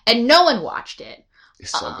trains. And no one watched it.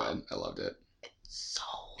 It's so good. I loved it.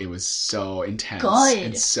 It was so intense. Good.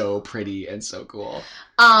 And so pretty and so cool.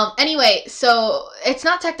 Anyway, so it's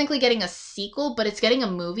not technically getting a sequel, but it's getting a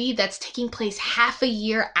movie that's taking place half a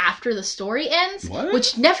year after the story ends. What?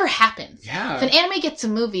 Which never happens. Yeah. If an anime gets a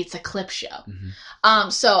movie, it's a clip show.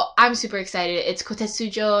 So I'm super excited. It's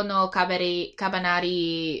Kotetsujo no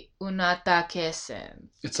Kabanari Unata Kesen.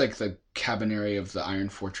 It's like the cabaneri of the Iron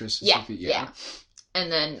Fortress. Yeah.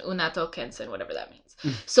 And then Unato Kensen, whatever that means.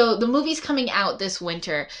 So the movie's coming out this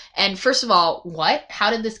winter. And first of all, what? How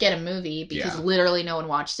did this get a movie? Because literally no one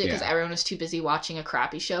watched it because everyone was too busy watching a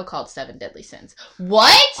crappy show called Seven Deadly Sins.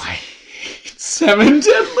 What? I hate Seven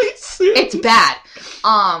Deadly Sins. It's bad.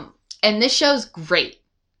 And this show's great.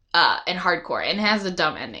 And hardcore. And it has a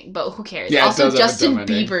dumb ending. But who cares? Yeah, also, it does have a Justin dumb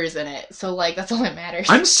ending. Bieber's in it. So, like, that's all that matters.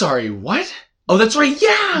 I'm sorry, what? Oh, that's right,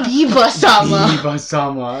 yeah! Biba-sama.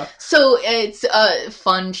 Biba-sama. So it's a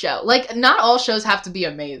fun show. Like, not all shows have to be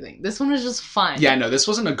amazing. This one was just fun. Yeah, no, this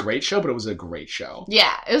wasn't a great show, but it was a great show.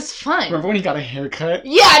 Yeah, it was fun. Remember when he got a haircut?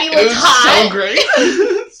 Yeah, and he looked hot. So great.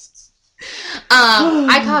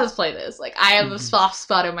 I cosplay this. Like, I have a soft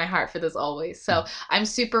spot in my heart for this always. So I'm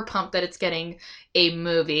super pumped that it's getting a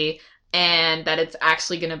movie. and that it's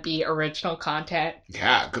actually going to be original content.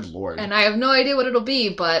 Yeah, good lord. And I have no idea what it'll be,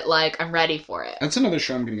 but, like, I'm ready for it. That's another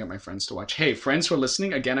show I'm going to get my friends to watch. Hey, friends who are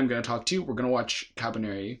listening, again, I'm going to talk to you. We're going to watch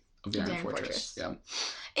Cabaneri of the Iron Fortress. Yeah.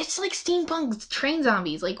 It's like steampunk train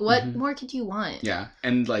zombies. Like, what more could you want? Yeah,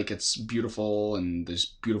 and, like, it's beautiful, and there's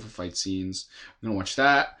beautiful fight scenes. I'm going to watch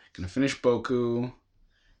that. Gonna finish Boku.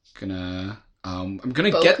 I'm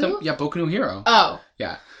gonna get them. Yeah, Boku no Hero. Oh.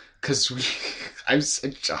 Yeah. Because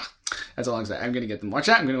that's a long set. I'm going to get them. Watch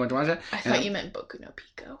that. I'm going to watch that. I thought you meant Boku no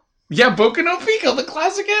Pico. Yeah, Boku no Pico, the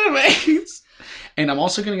classic animes. And I'm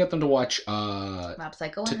also going to get them to watch Mob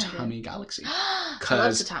Psycho 100. Tatami Galaxy. I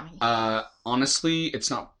love Tatami. Honestly,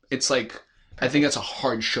 it's like, I think that's a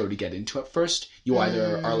hard show to get into at first. You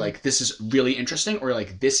either are like, this is really interesting, or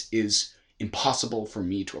like, this is impossible for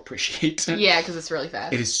me to appreciate. Yeah, because it's really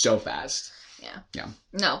fast. It is so fast. Yeah.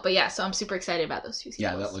 No, but yeah, so I'm super excited about those two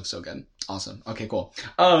sequels. Yeah, that looks so good. Awesome. Okay, cool.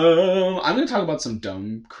 I'm going to talk about some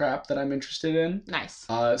dumb crap that I'm interested in. Nice.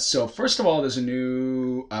 So first of all, there's a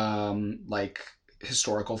new, like,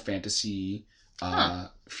 historical fantasy,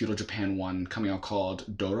 feudal Japan one coming out called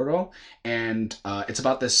Dororo. And it's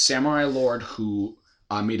about this samurai lord who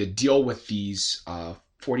made a deal with these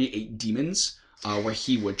 48 demons where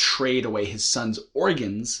he would trade away his son's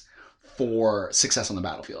organs for success on the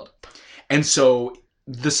battlefield. And so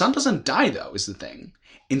the son doesn't die, though, is the thing.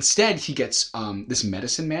 Instead, he gets, this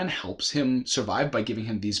medicine man helps him survive by giving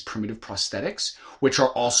him these primitive prosthetics, which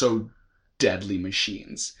are also deadly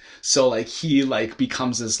machines. So, like, he, like,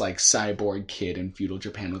 becomes this, like, cyborg kid in feudal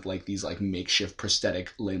Japan with, like, these, like, makeshift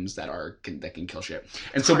prosthetic limbs that can kill shit.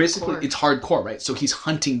 And so basically, it's hardcore, right? So he's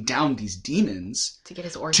hunting down these demons to get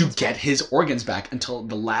his organs back until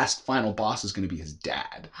the last final boss is going to be his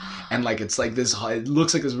dad. And, like, it's like this, it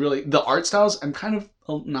looks like this really, the art styles, I'm kind of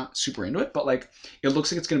not super into it, but, like, it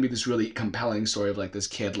looks like it's going to be this really compelling story of, like, this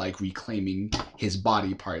kid, like, reclaiming his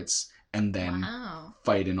body parts and then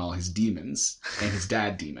fighting all his demons and his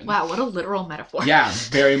dad demon. Wow, what a literal metaphor. Yeah,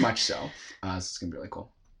 very much so. So it's going to be really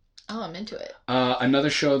cool. Oh, I'm into it. Another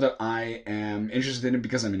show that I am interested in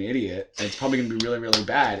because I'm an idiot, and it's probably going to be really, really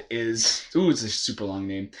bad, is... Ooh, it's a super long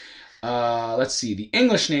name. Let's see. The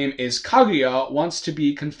English name is Kaguya Wants to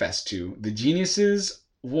Be Confessed To. The Geniuses'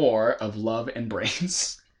 War of Love and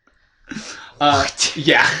Brains. What?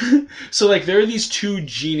 Yeah. So, like, there are these two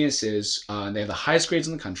geniuses. They have the highest grades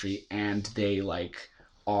in the country, and they, like,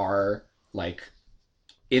 are, like,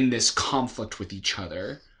 in this conflict with each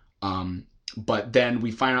other. But then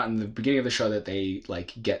we find out in the beginning of the show that they,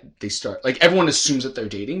 like, start, like, everyone assumes that they're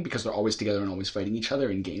dating because they're always together and always fighting each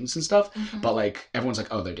other in games and stuff. Mm-hmm. But, like, everyone's like,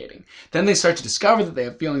 oh, they're dating. Then they start to discover that they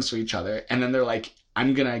have feelings for each other, and then they're like,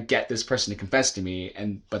 I'm gonna get this person to confess to me,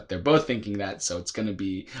 but they're both thinking that, so it's gonna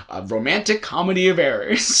be a romantic comedy of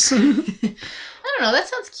errors. I don't know, that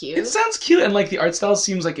sounds cute. It sounds cute, and, like, the art style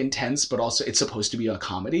seems, like, intense, but also it's supposed to be a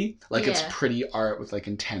comedy. Like, it's pretty art with, like,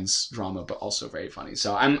 intense drama, but also very funny.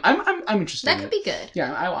 So I'm interested in it. That could be good.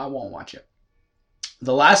 Yeah, I won't watch it.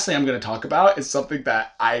 The last thing I'm gonna talk about is something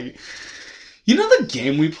that you know the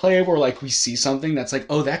game we play where, like, we see something that's like,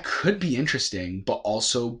 oh, that could be interesting, but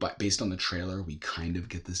also, based on the trailer, we kind of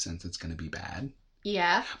get the sense it's going to be bad?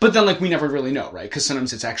 Yeah. But then, like, we never really know, right? Because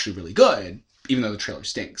sometimes it's actually really good, even though the trailer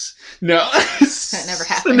stinks. No. That never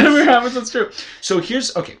happens. That never happens, that's true. So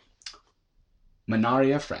here's, okay.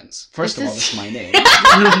 Manaria Friends. First of all, that's my name.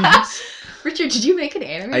 Richard, did you make an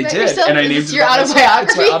anime I about did, yourself? and I named it your autobiography?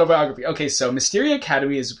 It's my autobiography. Okay, so Mysteria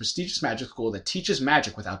Academy is a prestigious magic school that teaches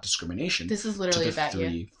magic without discrimination. This is literally about you. To the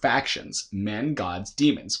three factions: men, gods,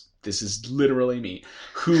 demons. This is literally me,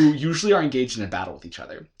 who usually are engaged in a battle with each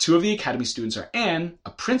other. Two of the academy students are Anne, a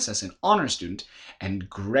princess and honor student, and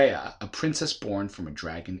Greya, a princess born from a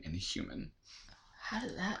dragon and a human. How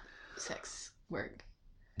did that sex work?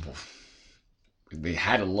 They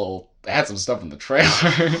had some stuff in the trailer.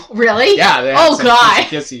 Really? Yeah. They had God.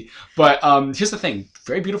 Kissy. But here's the thing.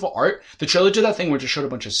 Very beautiful art. The trailer did that thing where it just showed a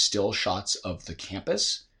bunch of still shots of the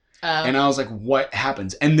campus. And I was like, what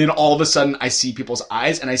happens? And then all of a sudden I see people's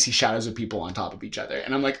eyes and I see shadows of people on top of each other.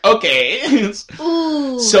 And I'm like, okay.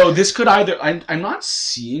 Ooh. So this could either... I'm not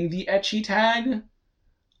seeing the ecchi tag.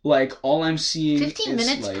 Like, all I'm seeing 15 is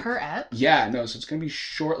minutes like, per ep? Yeah, no. So it's going to be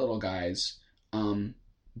short little guys.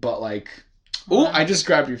 But, like... Oh, I just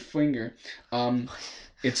grabbed your finger.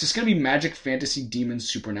 It's just going to be magic, fantasy, demons,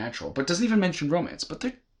 supernatural. But it doesn't even mention romance. But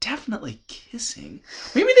they're definitely kissing.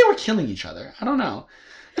 Maybe they were killing each other. I don't know.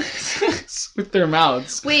 With their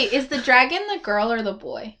mouths. Wait, is the dragon the girl or the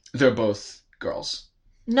boy? They're both girls.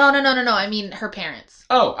 No. I mean, her parents.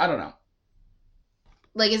 Oh, I don't know.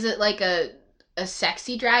 Like, is it like a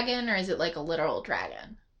sexy dragon or is it like a literal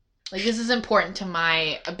dragon? Like, this is important to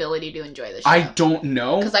my ability to enjoy the show. I don't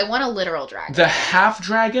know. Because I want a literal dragon. The half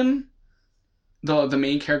dragon, the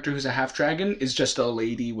main character who's a half dragon, is just a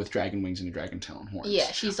lady with dragon wings and a dragon tail and horns. Yeah,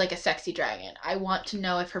 she's like a sexy dragon. I want to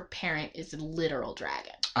know if her parent is a literal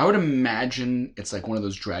dragon. I would imagine it's like one of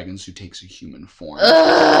those dragons who takes a human form.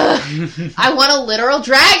 Ugh! I want a literal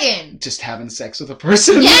dragon! Just having sex with a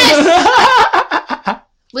person? Yes!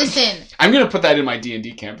 Listen. I'm going to put that in my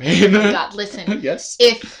D&D campaign. Oh my God, listen. Yes?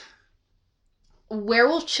 If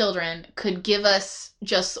Werewolf Children could give us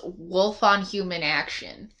just wolf on human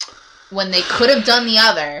action when they could have done the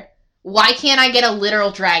other, why can't I get a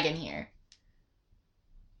literal dragon here?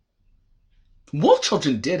 Wolf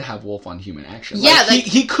Children did have wolf on human action. Yeah, like,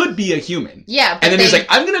 he could be a human. Yeah, but and then he's like,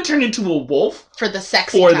 I'm going to turn into a wolf for the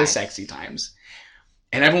sexy times.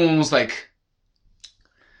 And everyone was like,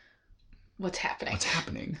 what's happening? What's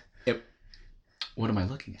happening? What am I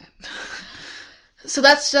looking at? So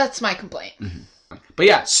that's my complaint. Mm-hmm. But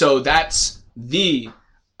yeah, so that's the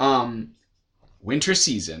winter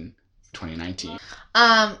season 2019.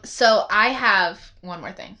 So I have one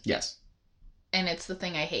more thing. Yes. And it's the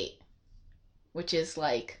thing I hate, which is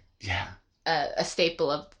like yeah, a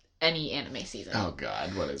staple of any anime season. Oh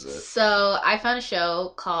God, what is it? So I found a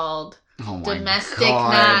show called Domestic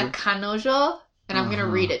God. na Kanojo, and I'm gonna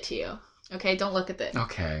read it to you. Okay, don't look at this.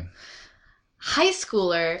 Okay. High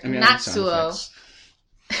schooler Natsuo.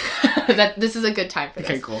 This is a good time for this.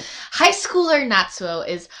 Okay, cool. High schooler Natsuo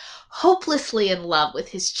is hopelessly in love with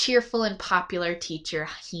his cheerful and popular teacher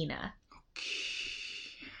Hina.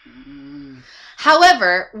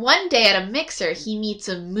 However, one day at a mixer, he meets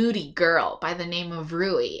a moody girl by the name of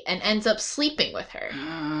Rui and ends up sleeping with her.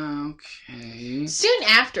 Okay. Soon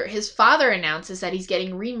after, his father announces that he's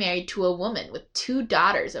getting remarried to a woman with 2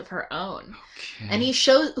 daughters of her own. Okay.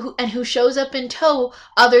 And who shows up in tow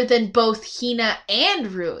other than both Hina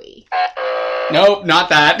and Rui. Nope, not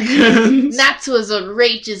that. Natsuo's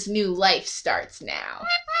outrageous new life starts now.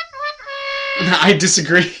 I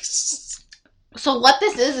disagree. So what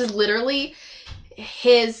this is literally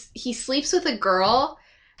he sleeps with a girl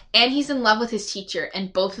and he's in love with his teacher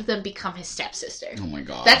and both of them become his stepsister. Oh my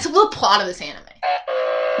God. That's the plot of this anime.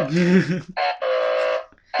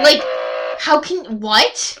 Like,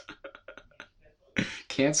 what?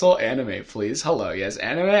 Cancel anime, please. Hello, yes,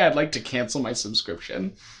 anime, I'd like to cancel my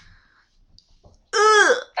subscription.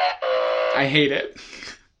 Ugh. I hate it.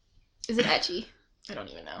 Is it ecchi? I don't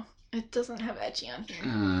even know. It doesn't have ecchi on here.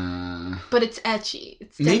 But it's ecchi.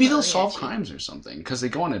 It's maybe they'll solve ecchi. crimes or something, because they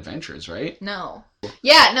go on adventures, right? No.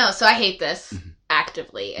 Yeah, no, so I hate this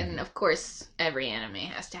actively. And of course, every anime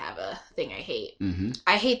has to have a thing I hate. Mm-hmm.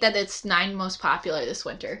 I hate that it's 9 most popular this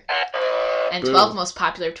winter. And Boo. 12 most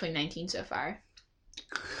popular of 2019 so far.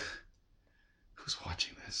 Who's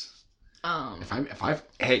watching this?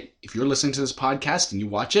 If you're listening to this podcast and you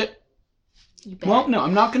watch it, you bet. well, no,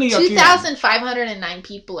 I'm not going to yuck you. 2,509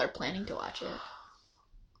 people are planning to watch it.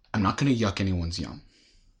 I'm not going to yuck anyone's yum.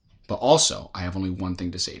 But also, I have only one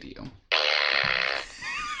thing to say to you. I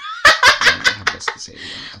have this to say to you.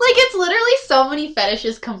 Like, it's literally so many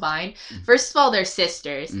fetishes combined. First of all, they're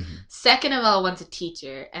sisters. Mm-hmm. Second of all, one's a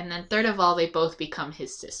teacher. And then third of all, they both become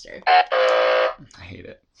his sister. I hate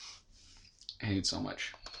it. I hate it so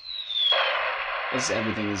much.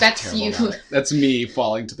 Everything is That's terrible. you. About it. That's me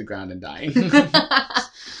falling to the ground and dying.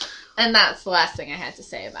 And that's the last thing I had to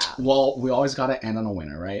say about. Well, we always got to end on a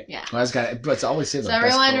winner, right? Yeah. We always got to, but it's always say the So best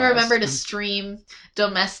everyone for last. remember to stream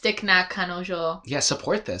Domestic na Kanojo. Yeah,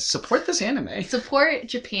 support this. Support this anime. Support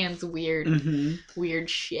Japan's weird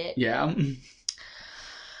shit. Yeah.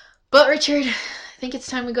 But Richard, I think it's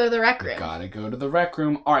time we go to the rec room. Gotta go to the rec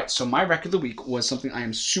room. All right, so my rec of the week was something I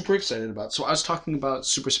am super excited about. So I was talking about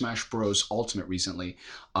Super Smash Bros. Ultimate recently,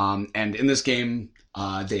 and in this game,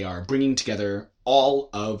 they are bringing together all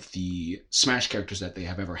of the Smash characters that they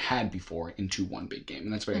have ever had before into one big game,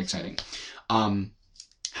 and that's very exciting.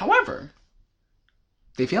 However,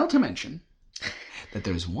 they failed to mention that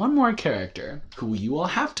there's one more character who you will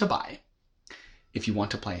have to buy if you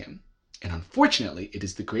want to play him. And unfortunately, it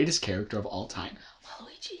is the greatest character of all time.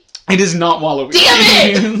 Waluigi. It is not Waluigi.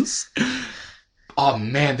 Damn it! Oh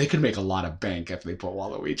man, they could make a lot of bank if they put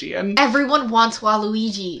Waluigi in. Everyone wants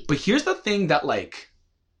Waluigi. But here's the thing that, like,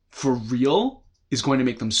 for real, is going to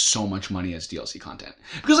make them so much money as DLC content.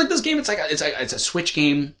 Because, like, this game, it's a Switch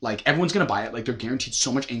game. Like, everyone's gonna buy it. Like, they're guaranteed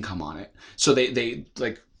so much income on it. So they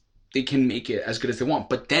can make it as good as they want,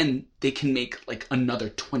 but then they can make like another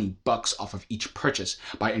 $20 off of each purchase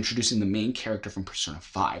by introducing the main character from Persona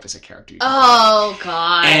 5 as a character. Oh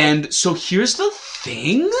God! And so here's the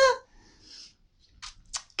thing,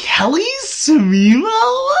 Kelly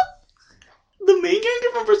Sumimo. the main character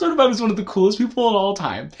from Persona 5 is one of the coolest people of all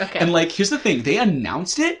time. Okay. And, like, here's the thing. They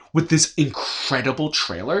announced it with this incredible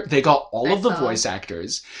trailer. They got all of the voice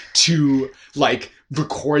actors to, like,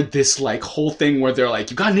 record this, like, whole thing where they're like,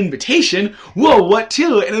 you got an invitation? Whoa, what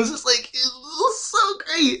to? And it was just, like, it was so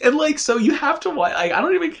great. And, like, so you have to watch, like, I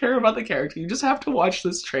don't even care about the character. You just have to watch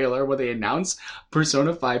this trailer where they announce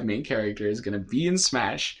Persona 5 main character is going to be in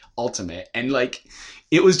Smash Ultimate. And, like,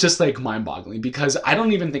 it was just, like, mind-boggling because I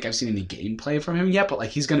don't even think I've seen any gameplay from him yet, but,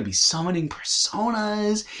 like, he's going to be summoning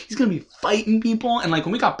personas. He's going to be fighting people. And, like,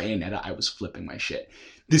 when we got Bayonetta, I was flipping my shit.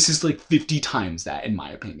 This is, like, 50 times that, in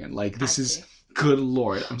my opinion. Like, this is... Good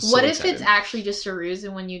lord, I'm so What if excited. it's actually just a ruse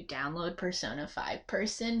and when you download Persona 5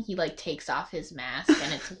 person, he, like, takes off his mask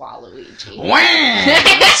and it's Waluigi?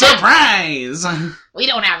 Wham! Surprise! We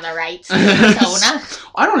don't have the rights to Persona.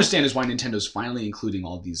 I don't understand is why Nintendo's finally including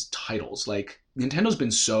all these titles. Like, Nintendo's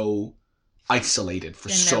been so isolated for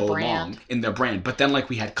so long in their brand. But then, like,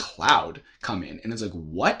 we had Cloud come in, and it's like,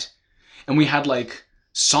 what? And we had, like...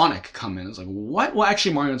 Sonic come in. It's like, what? Well,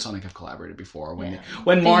 actually, Mario and Sonic have collaborated before when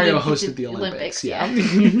Mario hosted the Olympics. Yeah.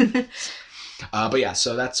 But yeah,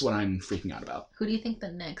 so that's what I'm freaking out about. Who do you think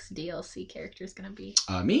the next DLC character is going to be?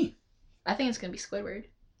 Me. I think it's going to be Squidward.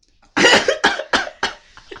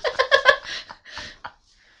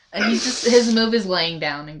 And he's just, his move is laying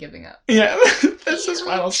down and giving up. Yeah, that's his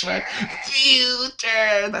final smack.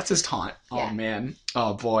 Future! That's his taunt. Yeah. Oh, man.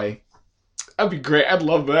 Oh, boy. That'd be great. I'd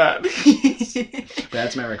love that.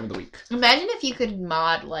 That's my recommend of the week. Imagine if you could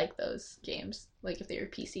mod, like, those games. Like, if they were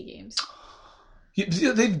PC games.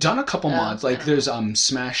 Yeah, they've done a couple mods. Like, there's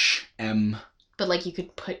Smash M. But, like, you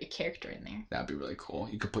could put your character in there. That'd be really cool.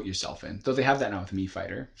 You could put yourself in. Though they have that now with Mii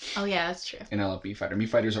Fighter. Oh, yeah, that's true. And I love Mii Fighter. Mii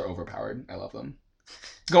Fighters are overpowered. I love them.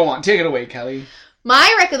 Go on. Take it away, Kelly.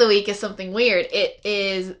 My rec of the week is something weird. It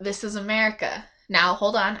is This Is America. Now,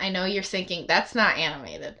 hold on. I know you're thinking, that's not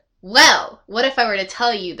animated. Well, what if I were to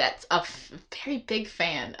tell you that's a very big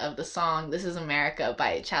fan of the song This Is America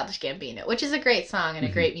by Childish Gambino, which is a great song and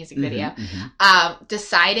a great music video,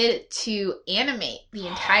 decided to animate the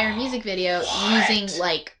entire music video using,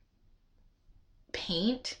 like,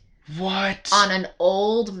 paint on an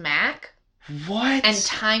old Mac. What? And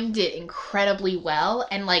timed it incredibly well.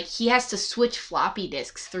 And, like, he has to switch floppy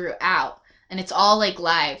disks throughout. And it's all, like,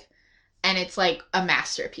 live. And it's, like, a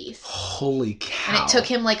masterpiece. Holy cow. And it took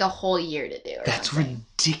him, like, a whole year to do. That's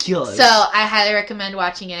ridiculous. So, I highly recommend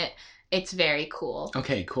watching it. It's very cool.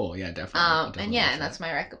 Okay, cool. Yeah, definitely. And that's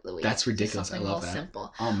my rec of the week. That's ridiculous. I love that.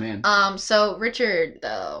 Simple. Oh, man. So, Richard,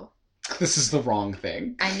 though. This is the wrong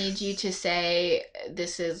thing. I need you to say,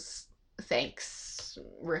 this is thanks,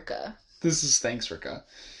 Rika. This is thanks, Rika.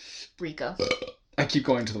 Rika. I keep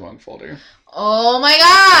going to the wrong folder. Oh, my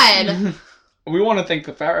God! We want to thank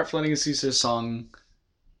the Fat Rat Flooding Caesar song,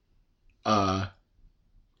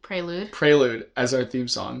 Prelude as our theme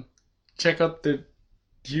song. Check out the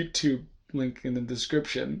YouTube link in the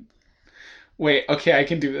description. Wait, okay, I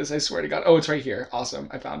can do this. I swear to God. Oh, it's right here. Awesome.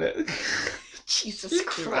 I found it. Jesus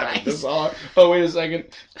Christ. Oh, wait a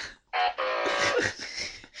second.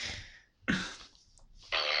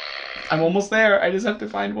 I'm almost there. I just have to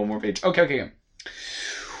find one more page. Okay.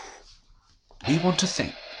 We want to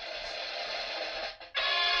thank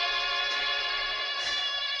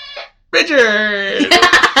Richard!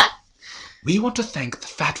 We want to thank the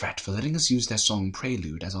Fat Rat for letting us use their song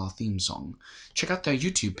Prelude as our theme song. Check out their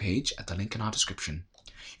YouTube page at the link in our description.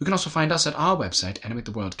 You can also find us at our website,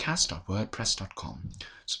 animatetheworldcast.wordpress.com.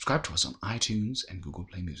 Subscribe to us on iTunes and Google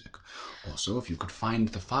Play Music. Also, if you could find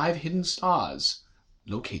the 5 hidden stars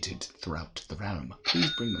located throughout the realm,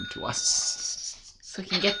 please bring them to us. So we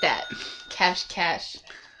can get that cash.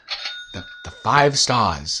 The 5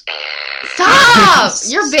 stars. Stop!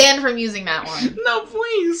 You're banned from using that one. No,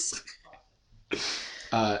 please.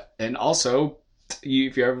 And also,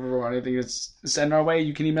 if you ever want anything to send our way,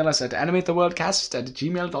 you can email us at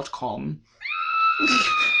animatetheworldcast@gmail.com.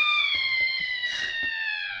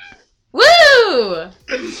 Woo!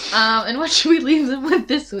 And what should we leave them with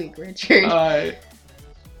this week, Richard?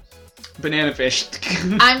 Banana fish.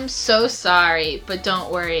 I'm so sorry, but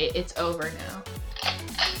don't worry, it's over now.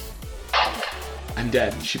 I'm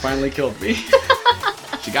dead. She finally killed me.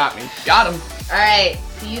 She got me. Got him. All right.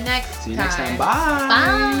 See you next time. Bye.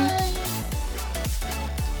 Bye.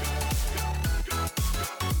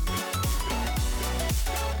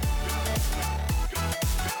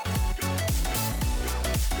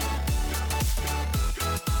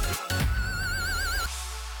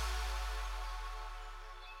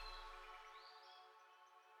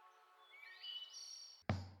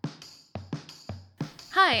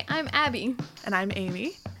 Hi, I'm Abby. And I'm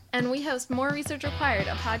Amy. And we host More Research Required,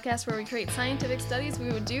 a podcast where we create scientific studies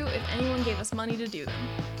we would do if anyone gave us money to do them.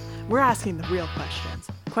 We're asking the real questions.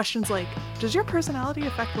 Questions like, does your personality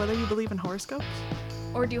affect whether you believe in horoscopes?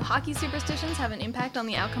 Or do hockey superstitions have an impact on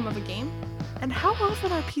the outcome of a game? And how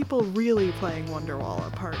often are people really playing Wonderwall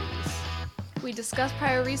at parties? We discuss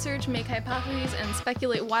prior research, make hypotheses, and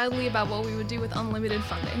speculate wildly about what we would do with unlimited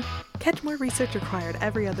funding. Catch More Research Required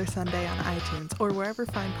every other Sunday on iTunes or wherever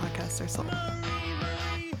fine podcasts are sold.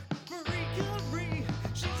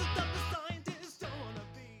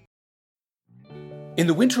 In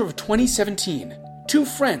the winter of 2017, two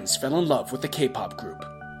friends fell in love with a K-pop group.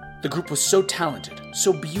 The group was so talented,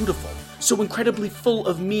 so beautiful, so incredibly full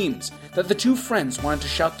of memes that the two friends wanted to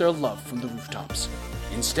shout their love from the rooftops.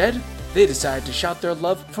 Instead, they decided to shout their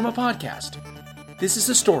love from a podcast. This is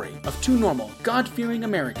the story of two normal, God-fearing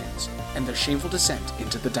Americans and their shameful descent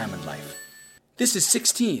into the diamond life. This is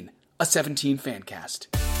 16, a 17 Fancast.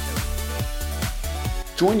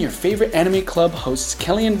 Join your favorite anime club hosts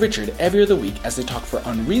Kelly and Richard every other week as they talk for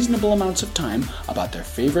unreasonable amounts of time about their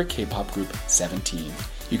favorite K-pop group, 17.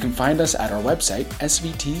 You can find us at our website,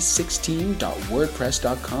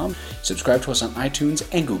 svt16.wordpress.com. Subscribe to us on iTunes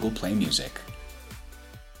and Google Play Music.